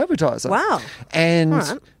cadetship at the Advertiser. Wow.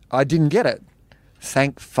 And I didn't get it.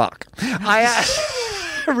 Thank fuck.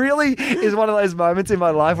 Really is one of those moments in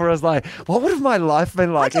my life where I was like, what would have my life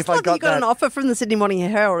been like if I got that? You got an offer from the Sydney Morning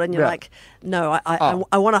Herald and you're like, no,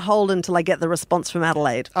 I want to hold until I get the response from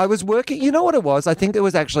Adelaide. I was working, you know what it was? I think it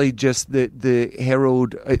was actually just the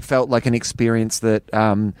Herald. It felt like an experience that,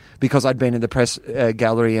 because I'd been in the press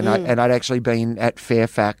gallery and I'd actually been at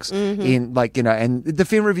Fairfax in and the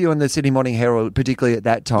Fin Review and the Sydney Morning Herald, particularly at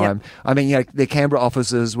that time. Yep. I mean, the Canberra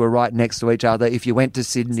offices were right next to each other. If you went to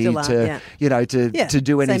Sydney to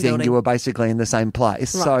do anything, you were basically in the same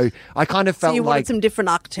place. Right. So I kind of felt you wanted some different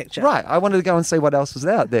architecture. Right. I wanted to go and see what else was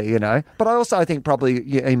out there, But I think probably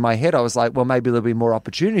in my head I was like, well, maybe there'll be more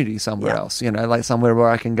opportunity somewhere else, like somewhere where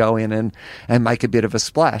I can go in and make a bit of a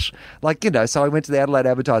splash. So I went to the Adelaide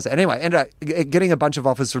Advertiser. Anyway, ended up getting a bunch of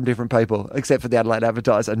offers from different people, except for the Adelaide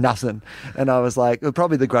Advertiser, nothing. And I was like,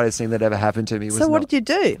 probably the greatest thing that ever happened to me was. So what did you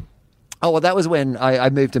do? Oh, well, that was when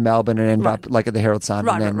I moved to Melbourne and ended up at the Herald Sun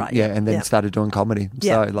and then started doing comedy.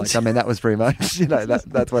 Yeah. So, that was pretty much,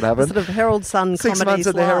 that's what happened. Sort of Herald Sun 6 months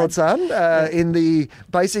at the Herald Sun. In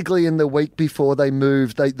the week before they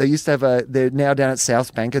moved, they used to have they're now down at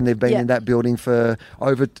South Bank and they've been in that building for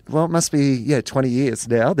it must be, 20 years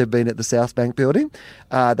now. They've been at the South Bank building.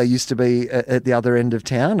 They used to be at the other end of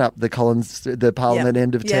town, up the Parliament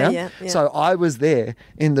end of town. Yeah. So I was there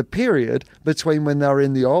in the period between when they were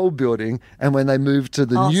in the old building and when they moved to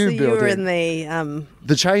the new building. You were in the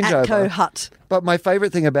changeover. Atco Hut. But my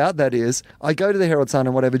favourite thing about that is I go to the Herald Sun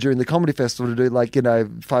and whatever during the comedy festival to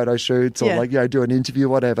do photo shoots or do an interview,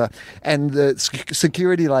 whatever. And the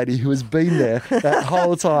security lady who has been there that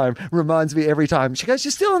whole time reminds me every time. She goes,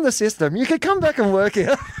 "You're still in the system. You could come back and work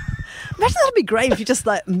here." Imagine that'd be great if you just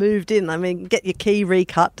moved in. I mean, get your key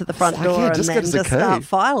recut to the front door and then just start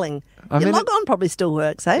filing. Your log-on probably still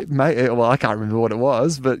works, eh? Well, I can't remember what it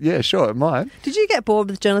was, but yeah, sure, it might. Did you get bored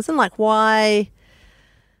with journalism? Why?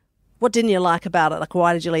 What didn't you like about it?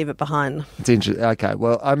 Why did you leave it behind? It's interesting. Okay,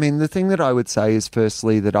 well, I mean, the thing that I would say is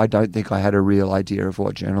firstly that I don't think I had a real idea of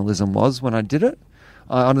what journalism was when I did it.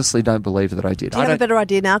 I honestly don't believe that I did. Do you have a better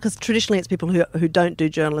idea now? Because traditionally it's people who don't do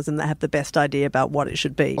journalism that have the best idea about what it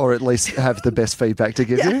should be. Or at least have the best feedback to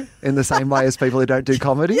give you, in the same way as people who don't do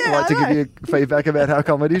comedy like to give you feedback about how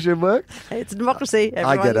comedy should work. It's a democracy.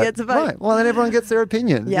 Everyone I get it. gets a vote. Right. Well, then everyone gets their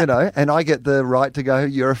opinion, you know, and I get the right to go,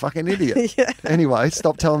 you're a fucking idiot. Anyway,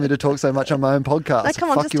 stop telling me to talk so much on my own podcast. No, come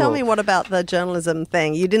on, just tell me what about the journalism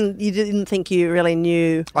thing? You didn't think you really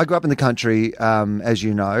knew. I grew up in the country, as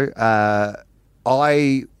you know.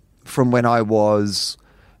 From when I was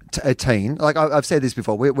a teen, like I've said this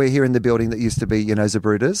before, we're here in the building that used to be,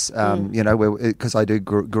 Zabrudas, because I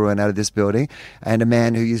grew in out of this building, and a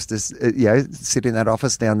man who used to, sit in that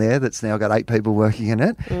office down there that's now got 8 people working in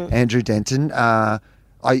it, Andrew Denton. I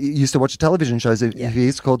used to watch television shows of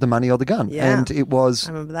his called The Money or the Gun, and it was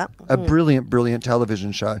I remember that. a brilliant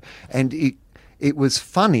television show, and it was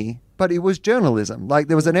funny. But it was journalism. Like,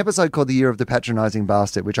 there was an episode called The Year of the Patronising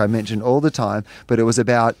Bastard, which I mention all the time, but it was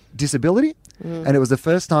about disability. And it was the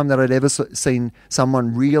first time that I'd ever seen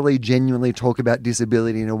someone really genuinely talk about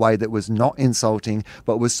disability in a way that was not insulting,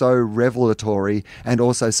 but was so revelatory and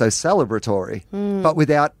also so celebratory, but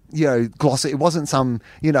without, glossy. It wasn't some,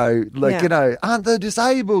 aren't the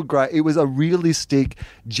disabled great? It was a realistic,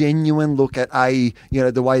 genuine look at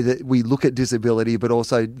the way that we look at disability, but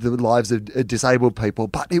also the lives of disabled people.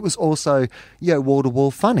 But it was also, wall to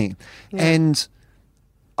wall funny. Yeah. And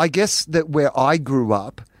I guess that where I grew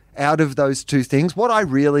up, out of those two things, what I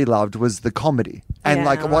really loved was the comedy. And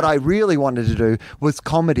what I really wanted to do was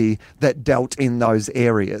comedy that dealt in those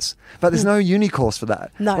areas. But there's no uni course for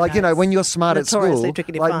that. No, when you're smart at school,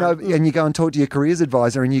 and you go and talk to your careers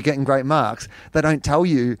advisor and you're getting great marks, they don't tell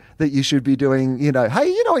you that you should be doing, hey,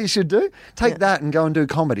 you know what you should do? Take that and go and do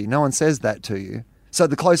comedy. No one says that to you. So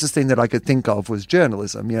the closest thing that I could think of was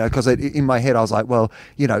journalism, because in my head I was like, well,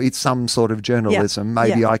 it's some sort of journalism.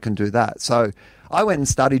 Maybe I can do that. So I went and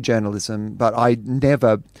studied journalism, but I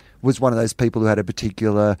never was one of those people who had a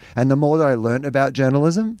particular... And the more that I learnt about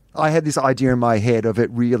journalism, I had this idea in my head of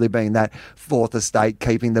it really being that fourth estate,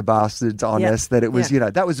 keeping the bastards honest, that it was,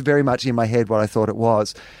 that was very much in my head what I thought it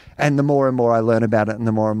was. And the more and more I learned about it and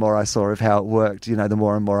the more and more I saw of how it worked, the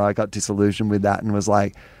more and more I got disillusioned with that and was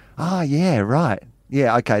like, right.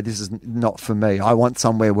 Yeah, okay, this is not for me. I want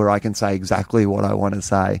somewhere where I can say exactly what I want to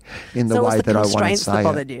say in the way that I want to say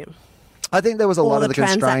it. I think there was a lot of the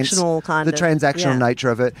constraints, the transactional nature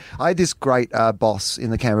of it. I had this great boss in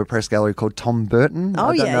the Canberra Press Gallery called Tom Burton.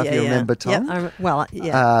 I don't know if you remember Tom. I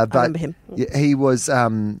remember him. He was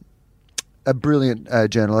a brilliant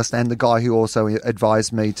journalist and the guy who also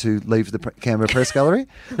advised me to leave the Canberra Press Gallery.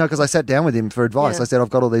 No, because I sat down with him for advice. I said, I've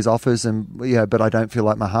got all these offers and but I don't feel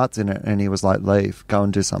like my heart's in it. And he was like, leave, go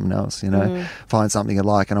and do something else, find something you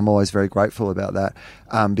like. And I'm always very grateful about that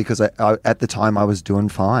because I, at the time I was doing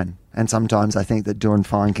fine. And sometimes I think that doing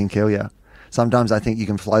fine can kill you. Sometimes I think you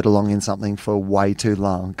can float along in something for way too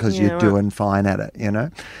long because you're doing fine at it,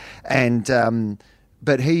 And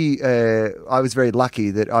but I was very lucky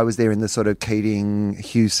that I was there in the sort of Keating,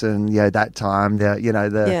 Hewson, that time, the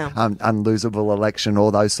unlosable election,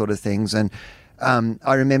 all those sort of things. And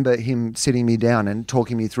I remember him sitting me down and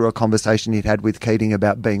talking me through a conversation he'd had with Keating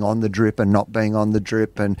about being on the drip and not being on the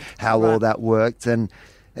drip and how all that worked. And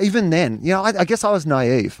even then, I guess I was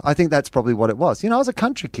naive. I think that's probably what it was. I was a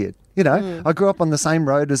country kid. I grew up on the same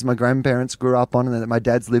road as my grandparents grew up on and that my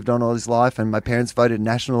dad's lived on all his life and my parents voted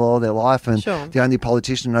National all their life and the only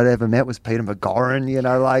politician I'd ever met was Peter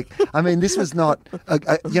McGoran, this was not,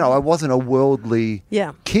 I wasn't a worldly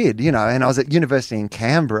kid, and I was at university in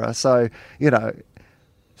Canberra. So,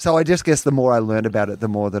 so I just guess the more I learned about it, the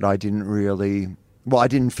more that I didn't really... Well, I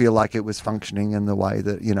didn't feel like it was functioning in the way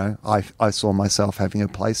that, I saw myself having a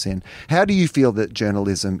place in. How do you feel that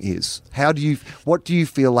journalism is? What do you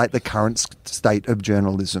feel like the current state of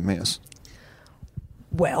journalism is?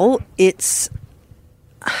 Well, it's...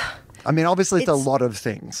 obviously it's a lot of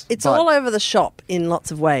things. It's all over the shop in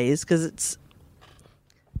lots of ways because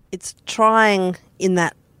it's trying in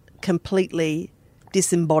that completely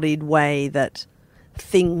disembodied way that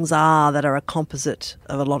things are that are a composite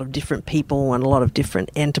of a lot of different people and a lot of different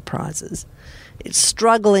enterprises. It's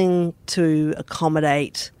struggling to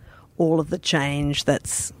accommodate all of the change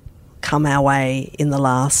that's come our way in the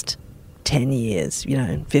last 10 years,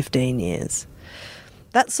 15 years.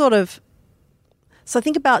 That sort of... So I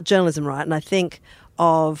think about journalism, right? And I think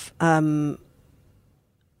of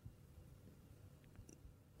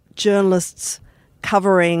journalists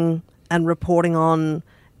covering and reporting on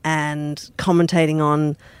and commentating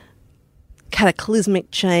on cataclysmic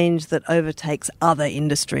change that overtakes other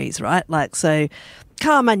industries, right? Like, so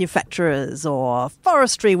car manufacturers or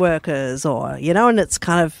forestry workers or, and it's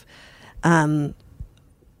kind of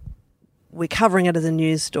we're covering it as a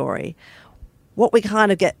news story. What we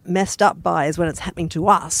kind of get messed up by is when it's happening to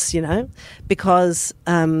us, because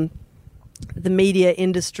the media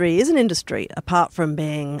industry is an industry apart from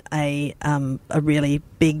being a really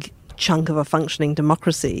big chunk of a functioning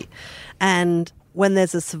democracy. And when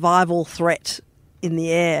there's a survival threat in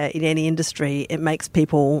the air in any industry, it makes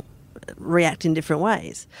people react in different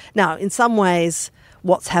ways. Now, in some ways,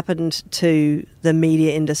 what's happened to the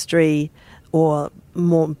media industry, or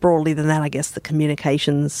more broadly than that, I guess, the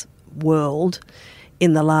communications world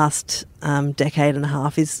in the last decade and a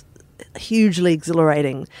half is hugely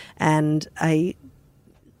exhilarating and a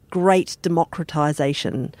great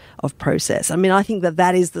democratization of process. I mean, I think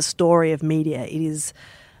that is the story of media. It is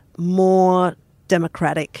more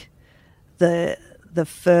democratic the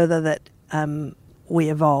further that we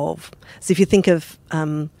evolve. So if you think of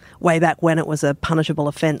way back when it was a punishable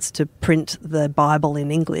offence to print the Bible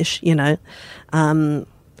in English, and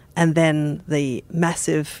then the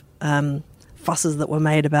massive fusses that were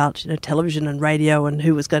made about television and radio and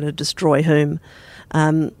who was going to destroy whom.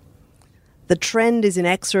 The trend is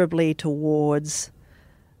inexorably towards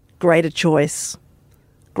greater choice,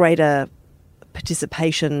 greater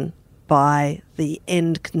participation by the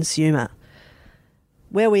end consumer.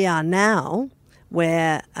 Where we are now,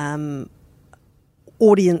 where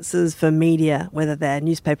audiences for media, whether they're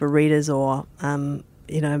newspaper readers or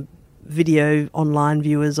video online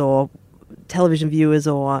viewers or television viewers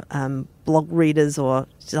or blog readers, or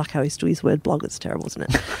I like how he still uses the word blog. It's terrible, isn't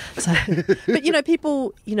it? So, but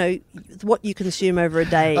people, what you consume over a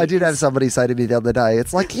day. I did have somebody say to me the other day,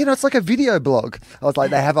 it's like it's like a video blog. I was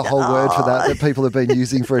like, they have a whole word for that people have been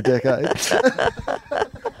using for a decade.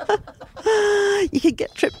 You could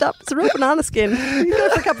get tripped up. It's a real banana skin. You go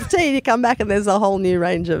for a cup of tea and you come back and there's a whole new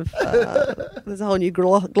range of, there's a whole new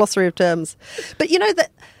glossary of terms. But that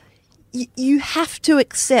you have to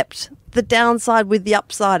accept the downside with the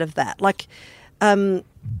upside of that. Like, when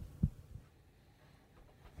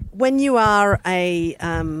you are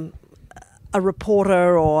a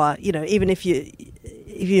reporter, or even if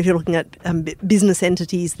you're looking at business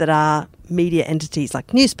entities that are media entities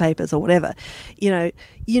like newspapers or whatever,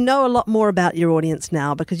 you know a lot more about your audience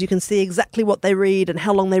now because you can see exactly what they read and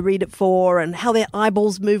how long they read it for and how their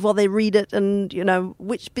eyeballs move while they read it and,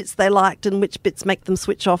 which bits they liked and which bits make them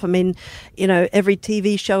switch off. I mean, every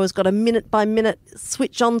TV show has got a minute-by-minute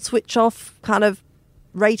switch on, switch off kind of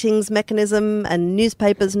ratings mechanism, and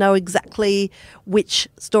newspapers know exactly which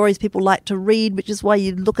stories people like to read, which is why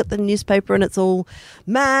you look at the newspaper and it's all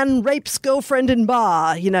man rapes girlfriend in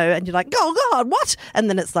bar, and you're like, oh God, what? And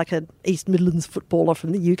then it's like an East Midlands footballer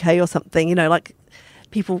from the UK or something, like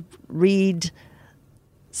people read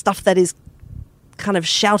stuff that is kind of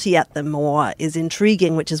shouty at them or is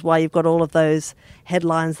intriguing, which is why you've got all of those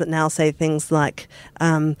headlines that now say things like,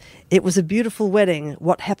 it was a beautiful wedding,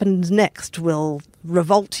 what happened next will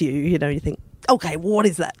revolt you. You think, okay, what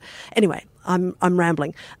is that? Anyway, I'm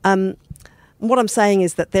rambling. What I'm saying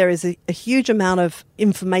is that there is a huge amount of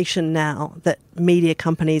information now that media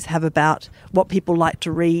companies have about what people like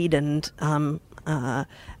to read and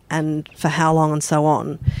for how long and so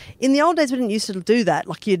on. In the old days, we didn't used to do that.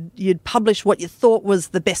 Like you'd publish what you thought was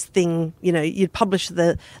the best thing, you'd publish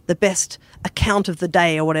the best account of the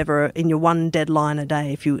day or whatever in your one deadline a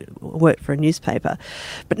day if you work for a newspaper.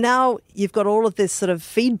 But now you've got all of this sort of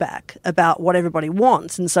feedback about what everybody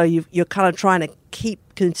wants. And so you're kind of trying to keep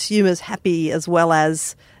consumers happy as well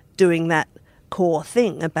as doing that core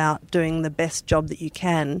thing about doing the best job that you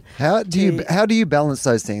can. How do you balance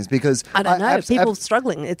those things? Because I don't know. People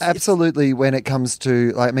struggling. It's absolutely when it comes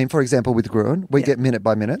to, for example, with Gruen, we get minute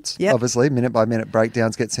by minutes. Yep. Obviously, minute by minute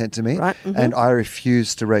breakdowns get sent to me, right? Mm-hmm. And I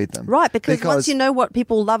refuse to read them. Right, because once you know what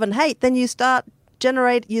people love and hate, then you start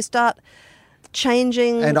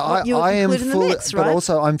changing and what you include in the mix, right? But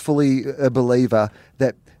also, I'm fully a believer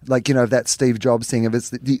that, that Steve Jobs thing of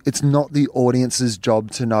it's not the audience's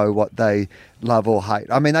job to know what they love or hate.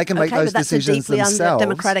 I mean, they can make those decisions themselves. That's a deeply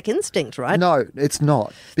democratic instinct, right? No, it's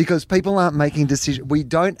not, because people aren't making decisions. We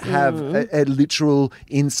don't have a literal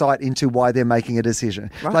insight into why they're making a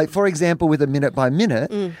decision. Right. Like, for example, with a minute by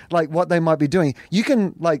minute, what they might be doing, you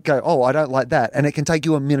can go, oh, I don't like that, and it can take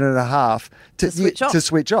you a minute and a half to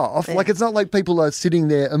switch off. Yeah. Like, it's not like people are sitting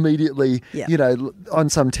there immediately, on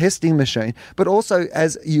some testing machine. But also,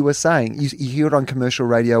 as you were saying, you hear it on commercial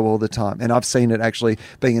radio all the time, and I've seen it actually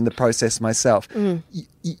being in the process myself.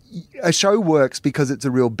 A show works because it's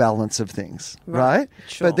a real balance of things, right?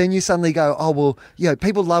 Sure. But then you suddenly go, oh, well,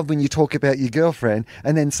 people love when you talk about your girlfriend,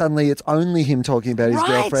 and then suddenly it's only him talking about his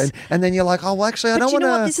girlfriend, and then you're like, oh, well, actually, I don't want to... Do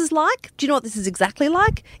you know what this is like? Do you know what this is exactly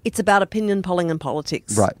like? It's about opinion polling and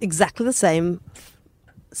politics. Right. Exactly the same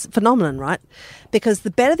phenomenon, right? Because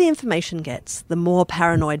the better the information gets, the more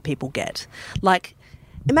paranoid people get. Like,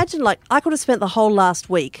 imagine, like, I could have spent the whole last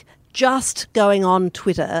week just going on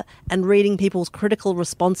Twitter and reading people's critical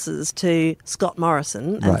responses to Scott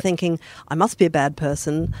Morrison and thinking, I must be a bad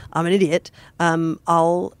person, I'm an idiot,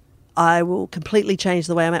 I will completely change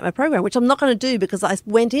the way I make my program, which I'm not going to do because I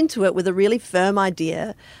went into it with a really firm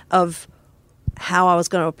idea of how I was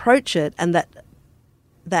going to approach it, and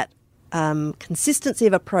that consistency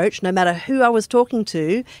of approach, no matter who I was talking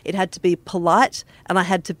to, it had to be polite and I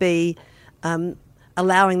had to be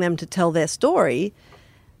allowing them to tell their story.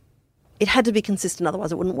 It had to be consistent,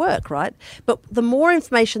 otherwise it wouldn't work, right? But the more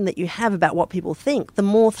information that you have about what people think, the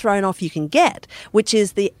more thrown off you can get, which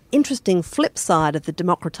is the interesting flip side of the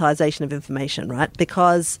democratization of information, right?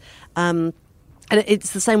 Because, and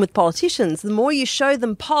it's the same with politicians, the more you show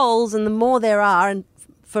them polls and the more there are, and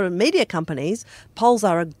for media companies, polls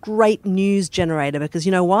are a great news generator because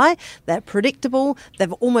you know why? They're predictable,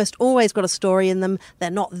 they've almost always got a story in them,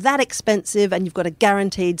 they're not that expensive, and you've got a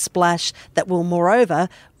guaranteed splash that will, moreover,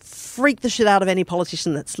 freak the shit out of any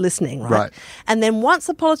politician that's listening, right? And then once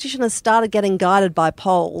a politician has started getting guided by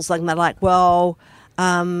polls, like they're like, well,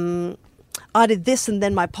 I did this and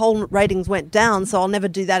then my poll ratings went down, so I'll never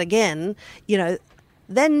do that again, you know,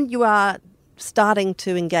 then you are starting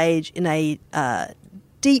to engage in a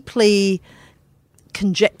deeply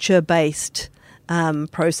conjecture-based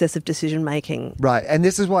process of decision-making. Right, and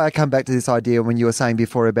this is why I come back to this idea when you were saying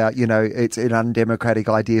before about, you know, it's an undemocratic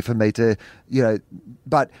idea for me to, you know,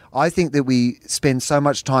 but I think that we spend so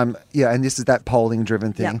much time, and this is that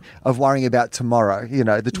polling-driven thing of worrying about tomorrow, you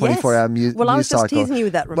know, the 24-hour news cycle. Well, I was just teasing you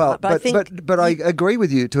with that remark, but I agree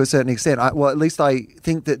with you to a certain extent. At least I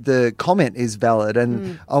think that the comment is valid,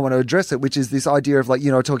 and I want to address it, which is this idea of, like,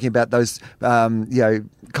 you know, talking about those,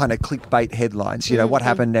 kind of clickbait headlines, you know, what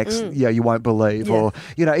happened next, you won't believe. Or,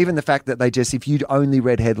 you know, even the fact that if you'd only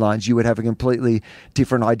read headlines, you would have a completely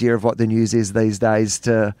different idea of what the news is these days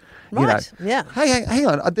to, you know. Hey, hang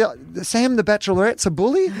on. Sam the Bachelorette's a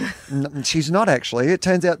bully? She's not, actually. It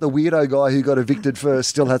turns out the weirdo guy who got evicted first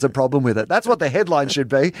still has a problem with it. That's what the headline should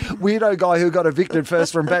be. Weirdo guy who got evicted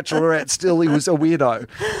first from Bachelorette, still he was a weirdo.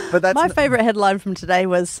 But that's my favourite headline from today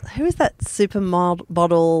was, who is that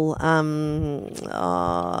supermodel?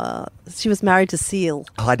 She was married to Seal.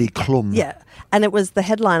 Heidi Klum. Yeah. And it was the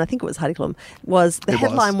headline, I think it was Heidi Klum, was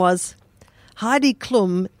Heidi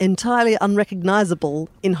Klum entirely unrecognisable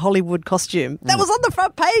in Hollywood costume. That was on the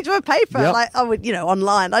front page of a paper,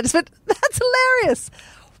 online. I just went, that's hilarious.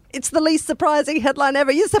 It's the least surprising headline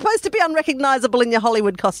ever. You're supposed to be unrecognisable in your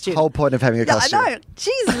Hollywood costume. Whole point of having a costume. I know.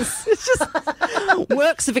 Jesus. It's just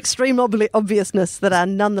works of extreme obviousness that are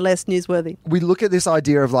nonetheless newsworthy. We look at this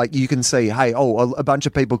idea of, like, you can see, hey, a bunch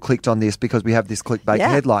of people clicked on this because we have this clickbait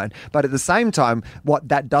headline. But at the same time, what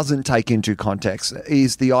that doesn't take into context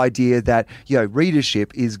is the idea that, you know,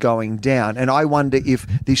 readership is going down. And I wonder if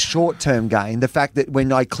this short-term gain, the fact that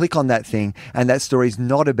when I click on that thing and that story is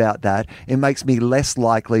not about that, it makes me less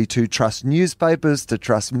likely to trust newspapers, to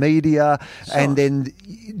trust media, and then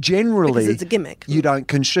generally because it's a gimmick. You don't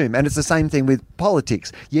consume. And it's the same thing with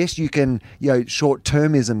politics. Yes, you can,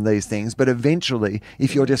 short-termism these things, but eventually,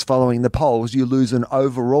 if you're just following the polls, you lose an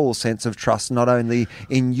overall sense of trust, not only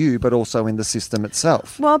in you, but also in the system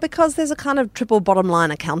itself. Well, because there's a kind of triple bottom line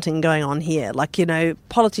accounting going on here. Like, you know,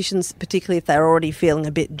 politicians, particularly if they're already feeling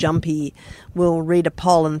a bit jumpy, will read a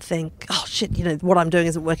poll and think, oh, shit, you know, what I'm doing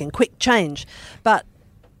isn't working. Quick change. But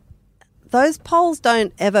those polls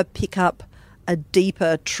don't ever pick up a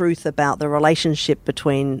deeper truth about the relationship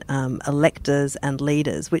between electors and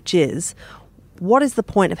leaders, which is, what is the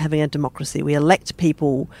point of having a democracy? We elect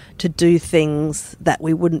people to do things that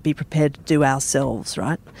we wouldn't be prepared to do ourselves,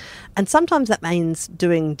 right? And sometimes that means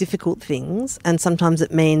doing difficult things, and sometimes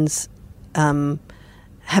it means having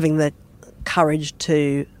the courage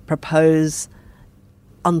to propose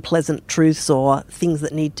unpleasant truths or things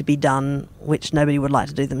that need to be done which nobody would like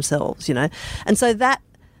to do themselves, you know. And so that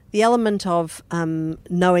the element of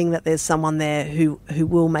knowing that there's someone there who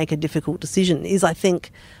will make a difficult decision is, I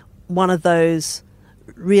think, one of those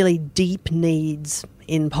really deep needs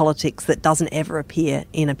in politics that doesn't ever appear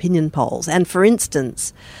in opinion polls. And for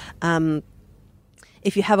instance,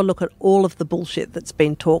 if you have a look at all of the bullshit that's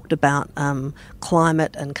been talked about,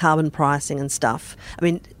 climate and carbon pricing and stuff, I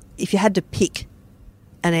mean, if you had to pick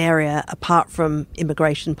an area apart from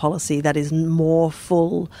immigration policy that is more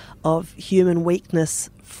full of human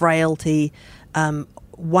weakness, frailty,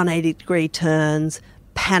 180-degree turns,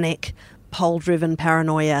 panic, poll-driven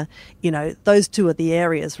paranoia, you know, those two are the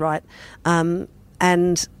areas, right?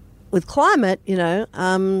 And with climate, you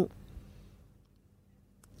know,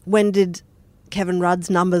 when did Kevin Rudd's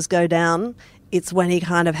numbers go down, it's when he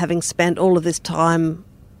kind of, having spent all of this time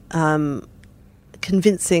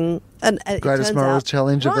convincing... Greatest moral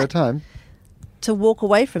challenge of our time. To walk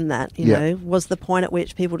away from that, you know, was the point at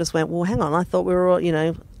which people just went, well, hang on, I thought we were all,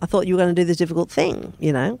 I thought you were going to do this difficult thing,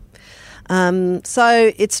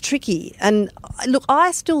 So it's tricky. And look,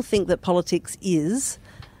 I still think that politics is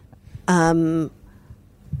a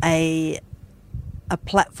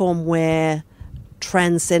platform where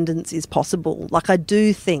transcendence is possible. Like, I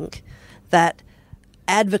do think that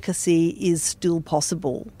advocacy is still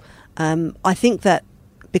possible. I think that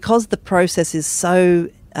because the process is so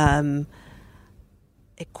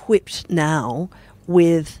equipped now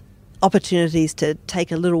with opportunities to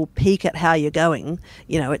take a little peek at how you're going,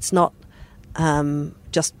 it's not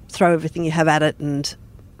just throw everything you have at it and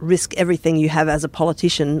risk everything you have as a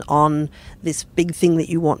politician on this big thing that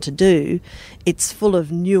you want to do. It's full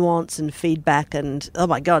of nuance and feedback and, oh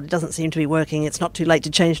my God, it doesn't seem to be working. It's not too late to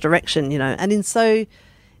change direction, And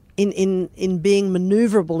in being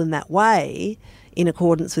manoeuvrable in that way, in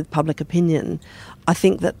accordance with public opinion, I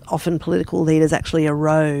think that often political leaders actually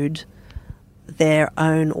erode their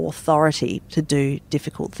own authority to do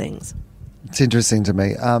difficult things. It's interesting to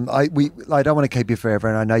me. I don't want to keep you forever,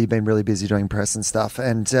 and I know you've been really busy doing press and stuff.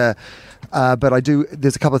 And but I do.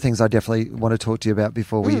 There's a couple of things I definitely want to talk to you about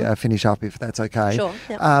before we finish up, if that's okay. Sure.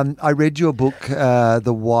 Yep. I read your book,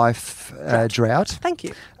 The Wife Drought. Thank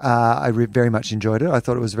you. I very much enjoyed it. I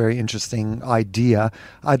thought it was a very interesting idea.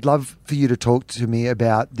 I'd love for you to talk to me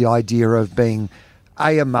about the idea of being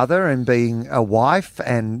a mother and being a wife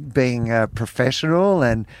and being a professional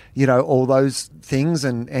and, all those things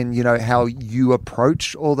and how you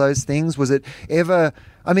approach all those things. Was it ever,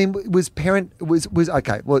 okay,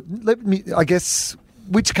 well, I guess,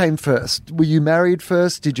 which came first? Were you married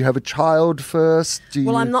first? Did you have a child first?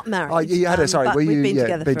 Well, I'm not married. Oh, you had but we've been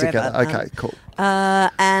together forever. Okay, cool.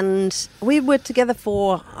 And we were together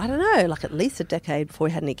for, I don't know, like at least a decade before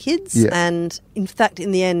we had any kids. Yeah. And in fact,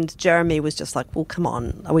 in the end, Jeremy was just like, well, come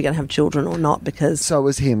on, are we going to have children or not? Because... So it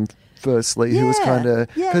was him, firstly, who was kind of...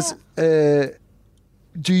 Because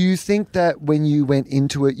do you think that when you went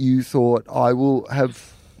into it, you thought, I will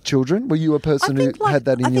have children? Were you a person who had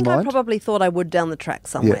that in your mind? I think I probably thought I would down the track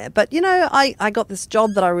somewhere. Yeah. But, I got this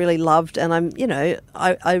job that I really loved and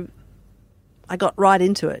I got right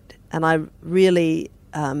into it and I really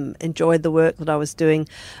enjoyed the work that I was doing.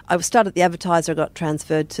 I started at the Advertiser, I got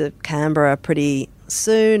transferred to Canberra pretty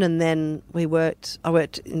soon and then I worked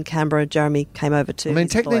in Canberra. Jeremy came over to...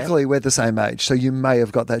 technically we're the same age, so you may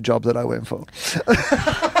have got that job that I went for.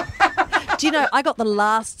 Do you know, I got the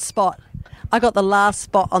last spot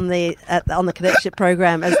on the cadetship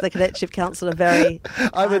program as the cadetship counsellor.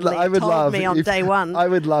 I would love me on day one. I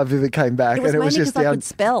would love if it came back and it was just down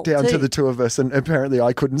to the two of us, and apparently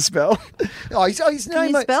I couldn't spell.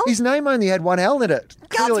 His name only had one L in it.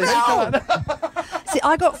 Clearly, See,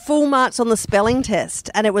 I got full marks on the spelling test,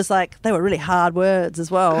 and it was like they were really hard words as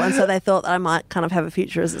well, and so they thought that I might kind of have a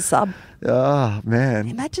future as a sub. Oh, man.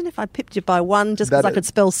 Imagine if I pipped you by one just because I could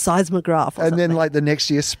spell seismograph or and something. then, the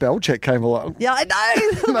next year, spell check came along. Yeah, I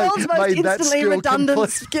know. The world's most instantly redundant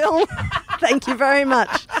skill. Thank you very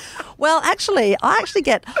much. Well, actually, I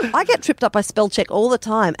get tripped up by spell check all the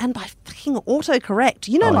time and by fucking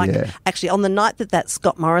autocorrect. Actually, on the night that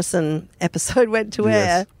Scott Morrison episode went to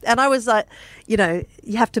air, and I was like, you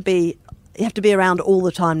have to be around all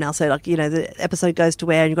the time now. So, the episode goes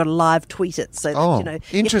to air and you've got to live tweet it. So,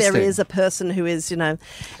 if there is a person who is,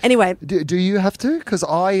 Anyway. Do you have to? Because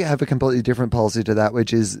I have a completely different policy to that,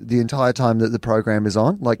 which is the entire time that the program is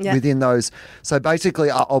on, within those. So, basically,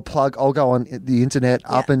 I'll go on the internet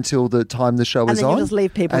up until the time the show is on. And then you just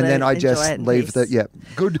leave people and to then I just leave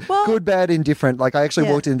good, bad, indifferent. I actually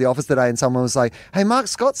walked into the office today and someone was like, hey, Mark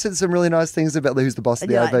Scott said some really nice things about who's the boss of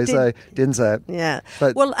the ABC. Didn't say it. Yeah.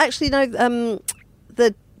 But, well, actually,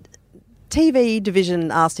 the TV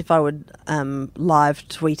division asked if I would live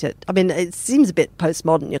tweet it. I mean, it seems a bit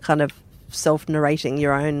postmodern. You're kind of self-narrating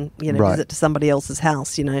your own, visit to somebody else's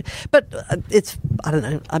house, But it's, I don't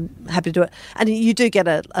know, I'm happy to do it. And you do get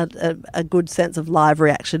a good sense of live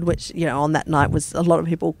reaction, which, on that night was a lot of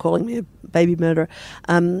people calling me a baby murderer,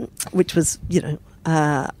 which was,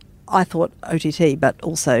 I thought OTT, but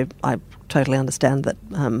also I totally understand that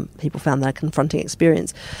people found that a confronting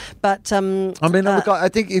experience. But look, I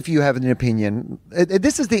think if you have an opinion,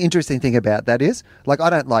 this is the interesting thing about that is, I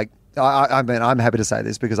don't like. I mean, I'm happy to say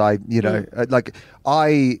this because I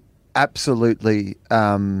absolutely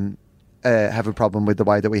have a problem with the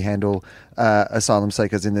way that we handle asylum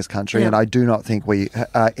seekers in this country, and I do not think we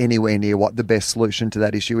are anywhere near what the best solution to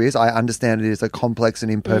that issue is. I understand it is a complex and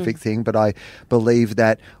imperfect thing, but I believe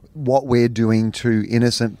that what we're doing to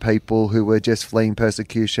innocent people who were just fleeing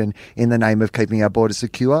persecution in the name of keeping our borders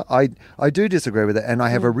secure. I do disagree with it, and I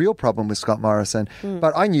have a real problem with Scott Morrison.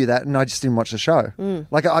 But I knew that, and I just didn't watch the show.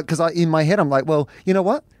 Because in my head, I'm like, well, you know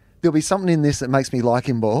what? There'll be something in this that makes me like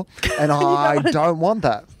him more, and I don't want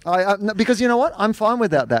that. Because you know what? I'm fine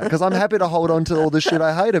without that, because I'm happy to hold on to all the shit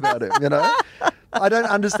I hate about him, you know? I don't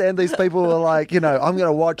understand these people who are like, I'm going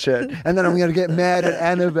to watch it, and then I'm going to get mad at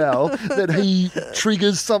Annabelle that he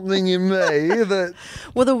triggers something in me that...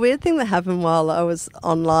 Well, the weird thing that happened while I was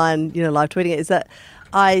online, live tweeting it, is that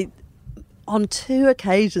I, on 2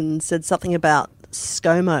 occasions, said something about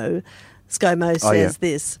ScoMo. ScoMo says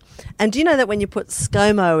this. And do you know that when you put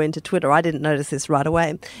ScoMo into Twitter, I didn't notice this right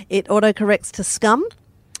away, it autocorrects to scum?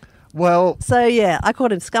 Well... So, yeah, I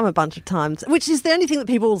called him scum a bunch of times, which is the only thing that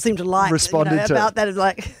people seem to like responded to. About that is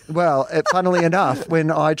like... Well, funnily enough,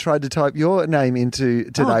 when I tried to type your name into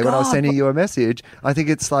today, when I was sending you a message, I think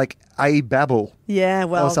it's like A Babel. Yeah,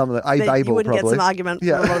 well... Or something. A Babel, you wouldn't probably. get some argument from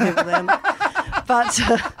a lot of people then. But...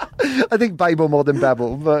 I think Babel more than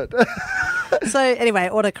Babel, but... So anyway,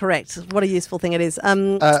 autocorrect. What a useful thing it is.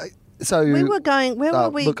 So we were going. Where were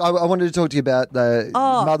we? Look, I wanted to talk to you about the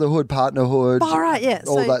motherhood, partnerhood, all right, yeah,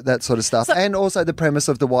 all that sort of stuff, and also the premise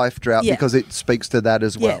of the wife drought because it speaks to that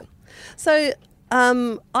as well. So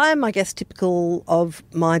I'm, I guess, typical of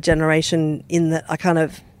my generation in that I kind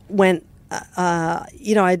of went.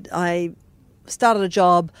 I started a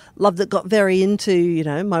job, loved it, got very into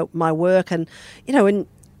my work, and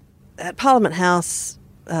at Parliament House.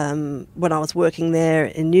 When I was working there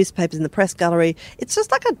in newspapers in the press gallery, it's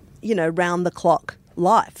just like a round the clock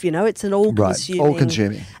life. It's an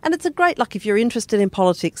all-consuming, and it's a great, like, if you're interested in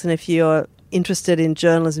politics and if you're interested in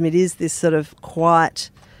journalism, it is this sort of quite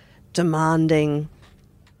demanding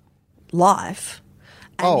life.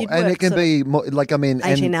 And it can be more,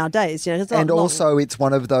 18-hour days. It's and long. Also it's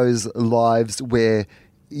one of those lives where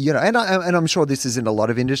and I'm sure this is in a lot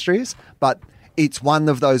of industries, but it's one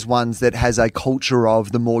of those ones that has a culture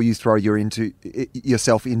of the more you throw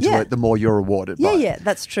yourself into it, the more you're rewarded by it. Yeah,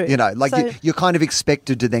 that's true. You're kind of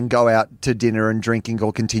expected to then go out to dinner and drinking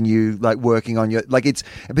or continue working on your... it's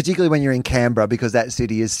particularly when you're in Canberra, because that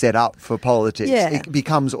city is set up for politics. Yeah. It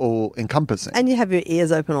becomes all-encompassing. And you have your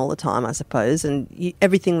ears open all the time, I suppose, and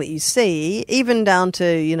everything that you see, even down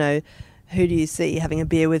to, who do you see having a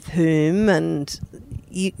beer with whom, and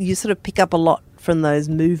you sort of pick up a lot from those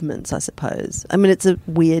movements, I suppose. I mean, it's a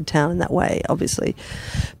weird town in that way, obviously.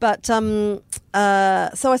 But so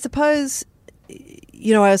I suppose,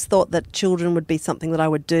 I always thought that children would be something that I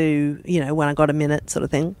would do, when I got a minute, sort of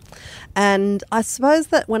thing. And I suppose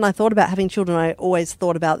that when I thought about having children, I always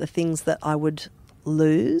thought about the things that I would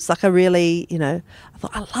lose. Like I really, I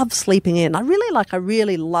thought I love sleeping in. I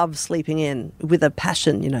really love sleeping in with a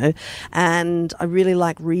passion, and I really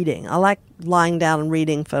like reading. I like lying down and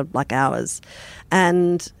reading for hours.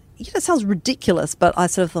 And it sounds ridiculous, but I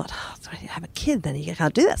sort of thought, if you have a kid, then you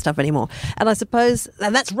can't do that stuff anymore. And I suppose,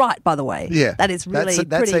 and that's right, by the way. Yeah. That is really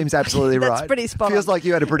that seems absolutely right. That's pretty spot on. Feels like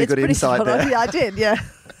you had a pretty good insight there. Yeah, I did, yeah.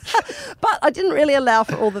 But I didn't really allow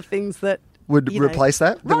for all the things that would replace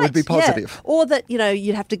that would be positive. Yeah. Or that,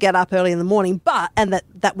 you'd have to get up early in the morning, and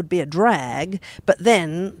that would be a drag. But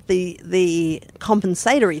then the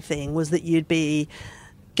compensatory thing was that you'd be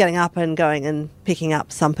getting up and going and picking up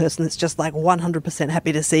some person that's just 100%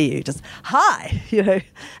 happy to see you, just hi, and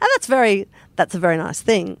that's a very nice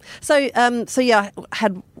thing. So I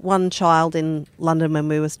had one child in London when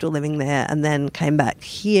we were still living there, and then came back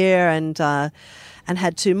here and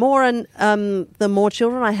had 2 more. And the more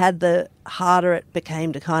children I had, the harder it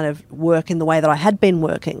became to kind of work in the way that I had been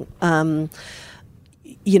working, as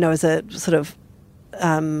a sort of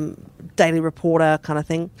daily reporter kind of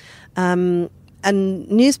thing. And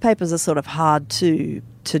newspapers are sort of hard to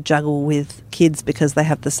juggle with kids because they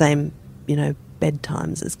have the same,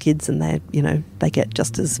 bedtimes as kids, and they get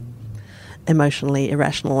just as emotionally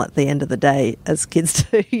irrational at the end of the day as kids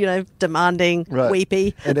do, demanding,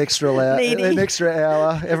 weepy, an extra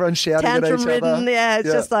hour, everyone's shouting at each other. Yeah,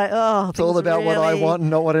 it's just it's all about what I want and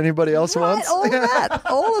not what anybody else wants. All of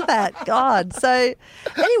that, God. So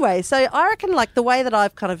anyway, I reckon the way that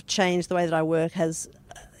I've kind of changed the way that I work has,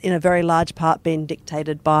 in a very large part, been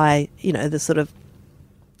dictated by, the sort of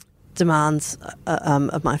demands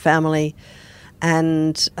of my family.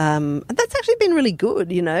 And that's actually been really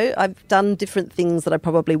good, I've done different things that I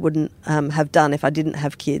probably wouldn't have done if I didn't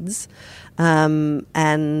have kids.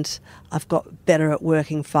 And I've got better at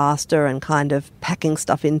working faster and kind of packing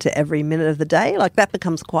stuff into every minute of the day. That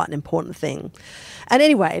becomes quite an important thing. And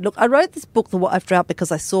anyway, look, I wrote this book, The Wife Drought,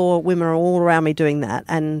 because I saw women all around me doing that.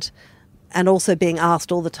 And and also being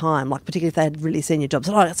asked all the time, like particularly if they had really senior jobs,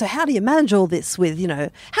 so how do you manage all this with,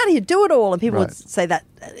 how do you do it all? And people would say that,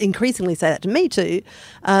 increasingly say that to me too.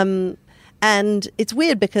 And it's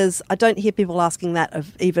weird because I don't hear people asking that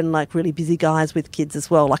of even like really busy guys with kids as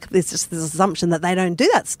well. Like there's just this assumption that they don't do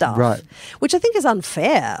that stuff, right? Which I think is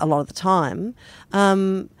unfair a lot of the time.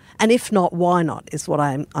 And if not, why not is what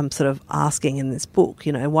I'm sort of asking in this book.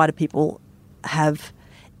 Why do people have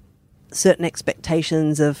certain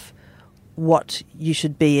expectations of what you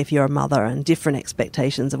should be if you're a mother and different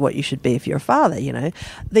expectations of what you should be if you're a father?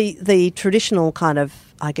 The traditional kind of,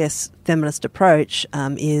 I guess, feminist approach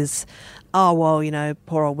is, oh, well,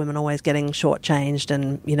 poor old women always getting shortchanged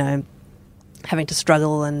and, having to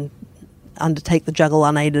struggle and undertake the juggle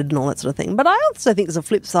unaided and all that sort of thing. But I also think there's a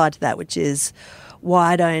flip side to that, which is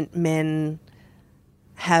why don't men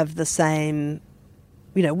have the same,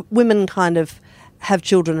 women kind of have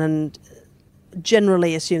children and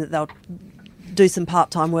generally assume that they'll do some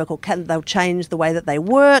part-time work or they'll change the way that they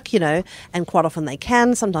work, and quite often they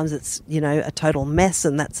can. Sometimes it's, a total mess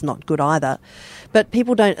and that's not good either. But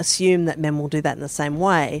people don't assume that men will do that in the same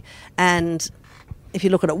way. And if you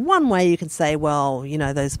look at it one way, you can say, well,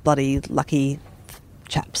 those bloody lucky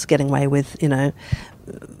chaps getting away with,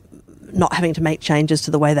 not having to make changes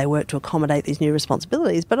to the way they work to accommodate these new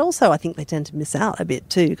responsibilities. But also I think they tend to miss out a bit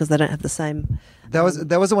too because they don't have the same... That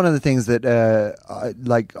was one of the things that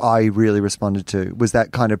I really responded to, was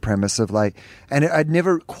that kind of premise of and I'd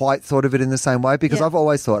never quite thought of it in the same way because I've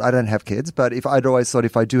always thought, I don't have kids, but I'd always thought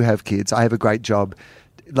if I do have kids, I have a great job.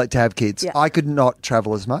 To have kids. I could not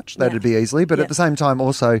travel as much. That'd be easily. But at the same time,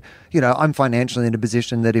 also, I'm financially in a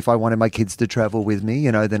position that if I wanted my kids to travel with me,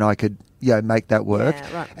 then I could, make that work.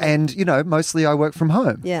 Yeah, right. And, mostly I work from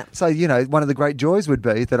home. Yeah. So, one of the great joys would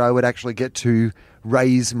be that I would actually get to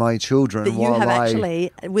raise my children that you while have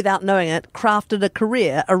actually, without knowing it, crafted a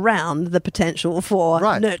career around the potential for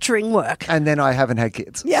nurturing work. And then I haven't had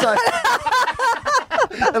kids. Yeah. So,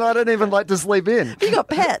 and I don't even like to sleep in. You got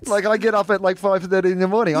pets. I get up at 5:30 in the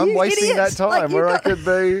morning. I'm wasting that time where I could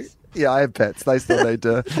be... Yeah, I have pets. They still need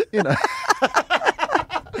to,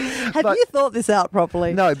 Have you thought this out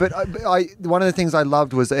properly? No, but one of the things I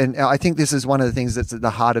loved was, and I think this is one of the things that's at the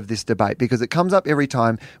heart of this debate, because it comes up every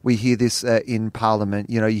time we hear this in Parliament.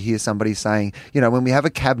 You hear somebody saying, when we have a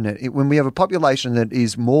cabinet, when we have a population that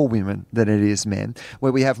is more women than it is men,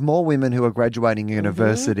 where we have more women who are graduating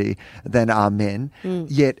university than are men,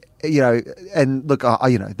 yet... and look,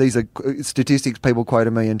 these are statistics people quote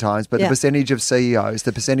a million times, but the percentage of CEOs,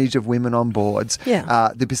 the percentage of women on boards,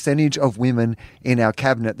 the percentage of women in our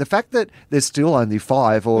cabinet, the fact that there's still only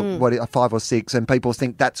 5 or 6 and people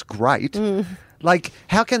think that's great,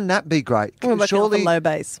 how can that be great? Surely low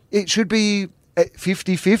base. It should be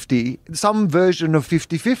 50-50, some version of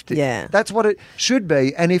 50-50. Yeah. That's what it should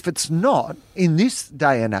be. And if it's not, in this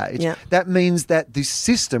day and age, that means that this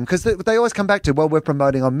system, because they always come back to, well, we're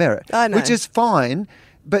promoting on merit, I know. which is fine.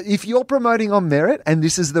 But if you're promoting on merit and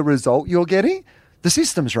this is the result you're getting, the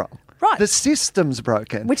system's wrong. Right. The system's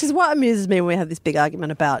broken. Which is what amuses me when we have this big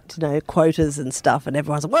argument about, quotas and stuff, and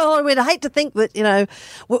everyone's like, well, we'd hate to think that,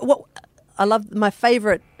 what I love, my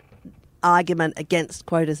favourite argument against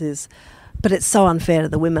quotas is, but it's so unfair to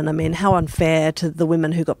the women. I mean, how unfair to the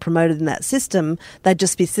women who got promoted in that system. They'd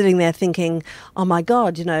just be sitting there thinking, oh my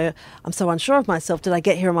God, I'm so unsure of myself. Did I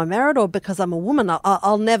get here on my merit or because I'm a woman?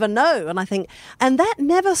 I'll never know. And I think, and that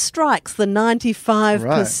never strikes the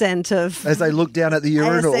 95% of... As they look down at the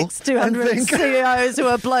urinal. ASX 200 CEOs who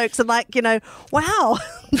are blokes and wow,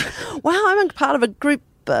 I'm a part of a group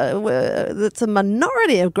that's a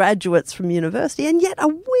minority of graduates from university and yet a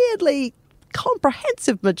weirdly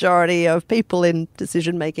comprehensive majority of people in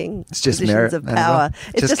decision-making positions merit, of power.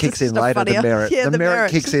 It just kicks in later, the merit. Yeah, the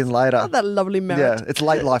merit kicks in later. Oh, that lovely merit. Yeah, it's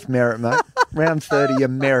late life merit, mate. Round 30, your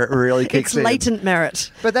merit really kicks in. It's latent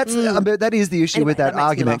merit. But that is the issue with that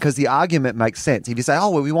argument, because the argument makes sense. If you say,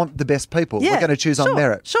 we want the best people, we're going to choose on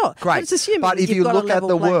merit. Sure. Great. But if you look at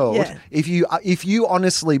the world, if you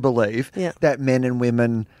honestly believe that men and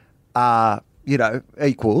women are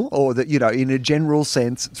equal, or that, in a general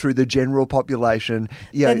sense through the general population,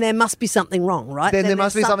 then there must be something wrong, right? Then there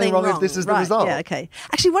must be something wrong if this is the result. Yeah, okay.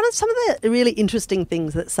 Actually, some of the really interesting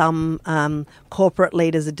things that some corporate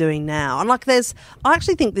leaders are doing now, and I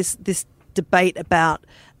actually think this debate about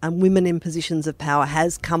women in positions of power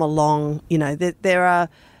has come along. There are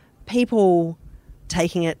people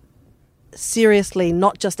taking it seriously,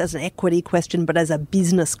 not just as an equity question, but as a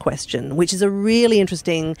business question, which is a really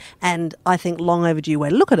interesting and I think long overdue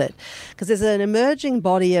way to look at it. Because there's an emerging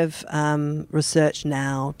body of research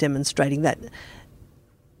now demonstrating that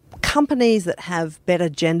companies that have better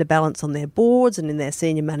gender balance on their boards and in their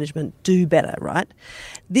senior management do better, right?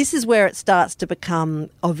 This is where it starts to become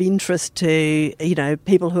of interest to,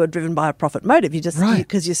 people who are driven by a profit motive.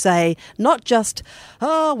 Because you say, not just,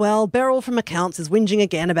 oh, well, Beryl from accounts is whinging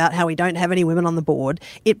again about how we don't have any women on the board.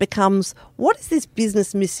 It becomes, what is this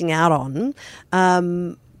business missing out on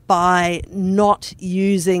by not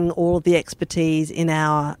using all of the expertise in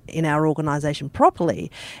our organisation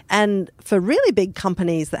properly? And for really big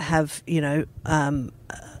companies that have,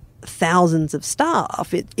 thousands of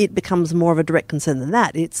staff, it becomes more of a direct concern than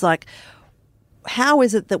that. It's like, how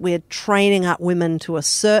is it that we're training up women to a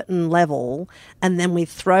certain level and then we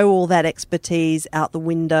throw all that expertise out the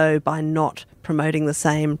window by not promoting the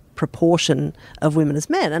same proportion of women as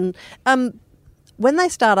men? And when they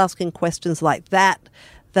start asking questions like that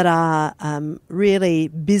are really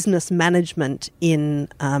business management in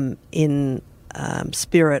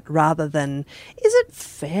spirit, rather than, is it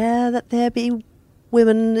fair that there be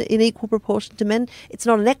women in equal proportion to men? It's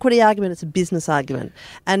not an equity argument, it's a business argument.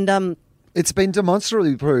 And it's been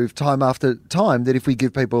demonstrably proved time after time that if we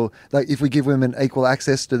give people, if we give women equal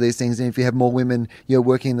access to these things, and if you have more women,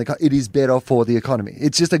 working it is better for the economy.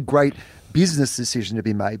 It's just a great business decision to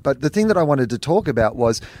be made. But the thing that I wanted to talk about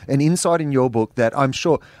was an insight in your book that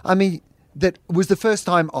that was the first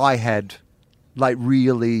time I had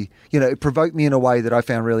really, it provoked me in a way that I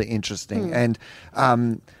found really interesting. And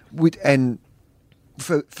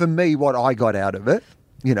for me, what I got out of it,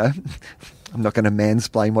 I'm not going to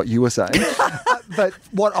mansplain what you were saying, but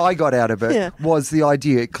what I got out of it was the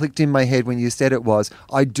idea. It clicked in my head when you said it was,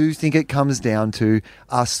 I do think it comes down to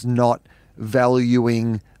us not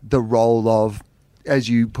valuing the role of, as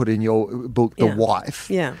you put in your book, the wife.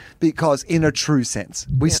 Yeah. Because in a true sense,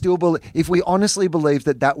 we still believe, if we honestly believe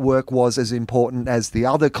that work was as important as the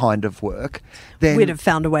other kind of work, then we'd have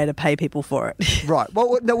found a way to pay people for it. Right.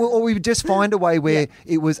 Well, no, or we would just find a way where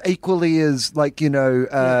it was equally as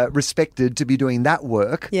respected to be doing that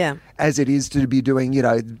work as it is to be doing,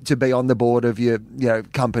 to be on the board of your,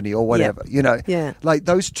 company or whatever, like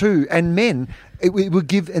those two. And men, it would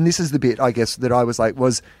give, and this is the bit, I guess, that I was like,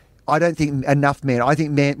 I don't think enough men. I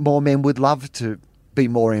think more men would love to be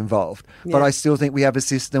more involved, but I still think we have a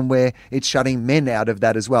system where it's shutting men out of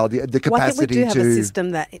that as well. The capacity I think we do have to a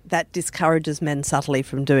system that discourages men subtly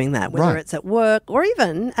from doing that, whether it's at work or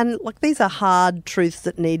even, and these are hard truths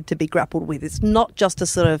that need to be grappled with. It's not just a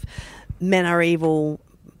sort of men are evil,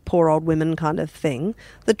 poor old women kind of thing.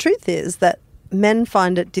 The truth is that men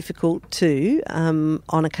find it difficult too,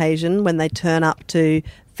 on occasion, when they turn up to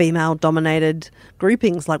female-dominated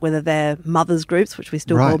groupings, like whether they're mothers' groups, which we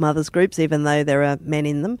still call mothers' groups, even though there are men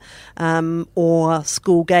in them, or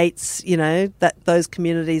school gates, that those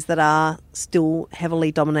communities that are still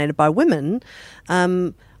heavily dominated by women.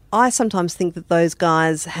 I sometimes think that those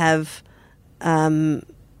guys have,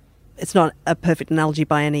 it's not a perfect analogy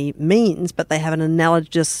by any means, but they have an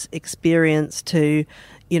analogous experience to,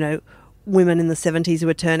 women in the 70s who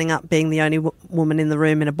were turning up being the only woman in the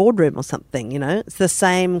room in a boardroom or something, It's the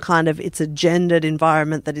same kind of, it's a gendered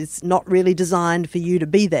environment that is not really designed for you to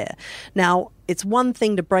be there. Now, it's one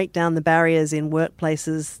thing to break down the barriers in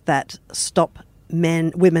workplaces that stop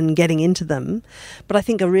women getting into them, but I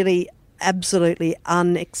think a really absolutely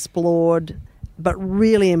unexplored but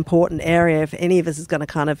really important area, if any of us is going to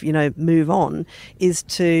kind of, move on, is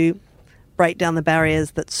to break down the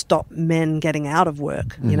barriers that stop men getting out of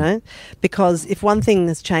work, because if one thing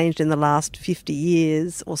has changed in the last 50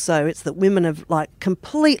 years or so, it's that women have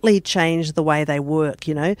completely changed the way they work.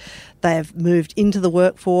 They have moved into the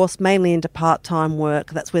workforce, mainly into part-time work.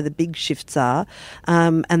 That's where the big shifts are,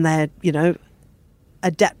 and they're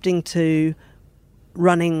adapting to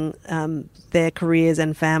running their careers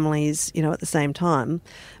and families at the same time.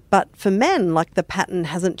 But for men, the pattern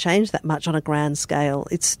hasn't changed that much on a grand scale.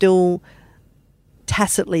 It's still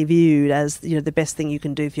tacitly viewed as the best thing you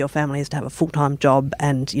can do for your family is to have a full-time job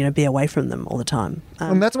and be away from them all the time.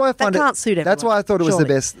 And that's why I find that can't suit everyone. That's why I thought it was the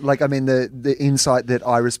best. The insight that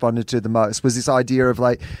I responded to the most was this idea of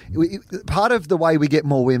part of the way we get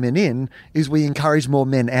more women in is we encourage more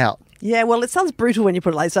men out. Yeah, well, it sounds brutal when you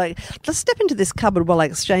put it so. Let's step into this cupboard while I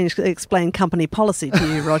explain company policy to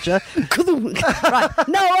you, Roger. Right.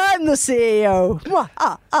 No, I'm the CEO.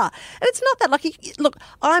 And it's not that. Look,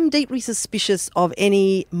 I'm deeply suspicious of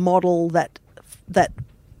any model that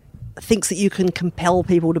thinks that you can compel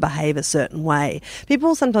people to behave a certain way.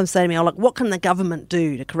 People sometimes say to me, what can the government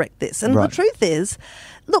do to correct this? And the truth is,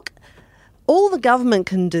 look, all the government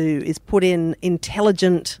can do is put in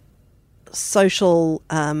intelligent social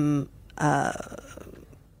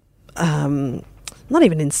not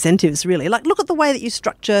even incentives really. Like, look at the way that you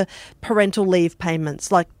structure parental leave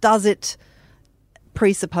payments. Like, does it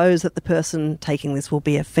presuppose that the person taking this will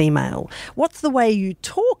be a female? What's the way you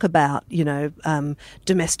talk about,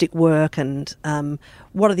 domestic work, and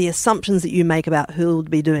what are the assumptions that you make about who will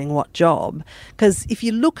be doing what job? Because if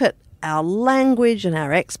you look at our language and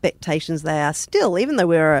our expectations, they are still, even though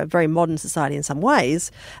we're a very modern society in some ways,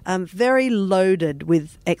 very loaded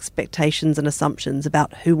with expectations and assumptions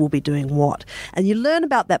about who will be doing what. And you learn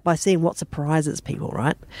about that by seeing what surprises people,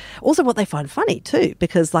 right? Also what they find funny too,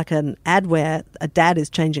 because like an ad where a dad is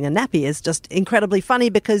changing a nappy is just incredibly funny,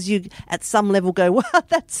 because you at some level go, well,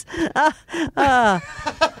 that's...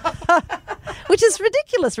 which is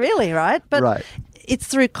ridiculous, really, right? But right. It's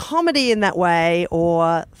through comedy in that way,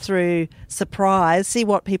 or through surprise. See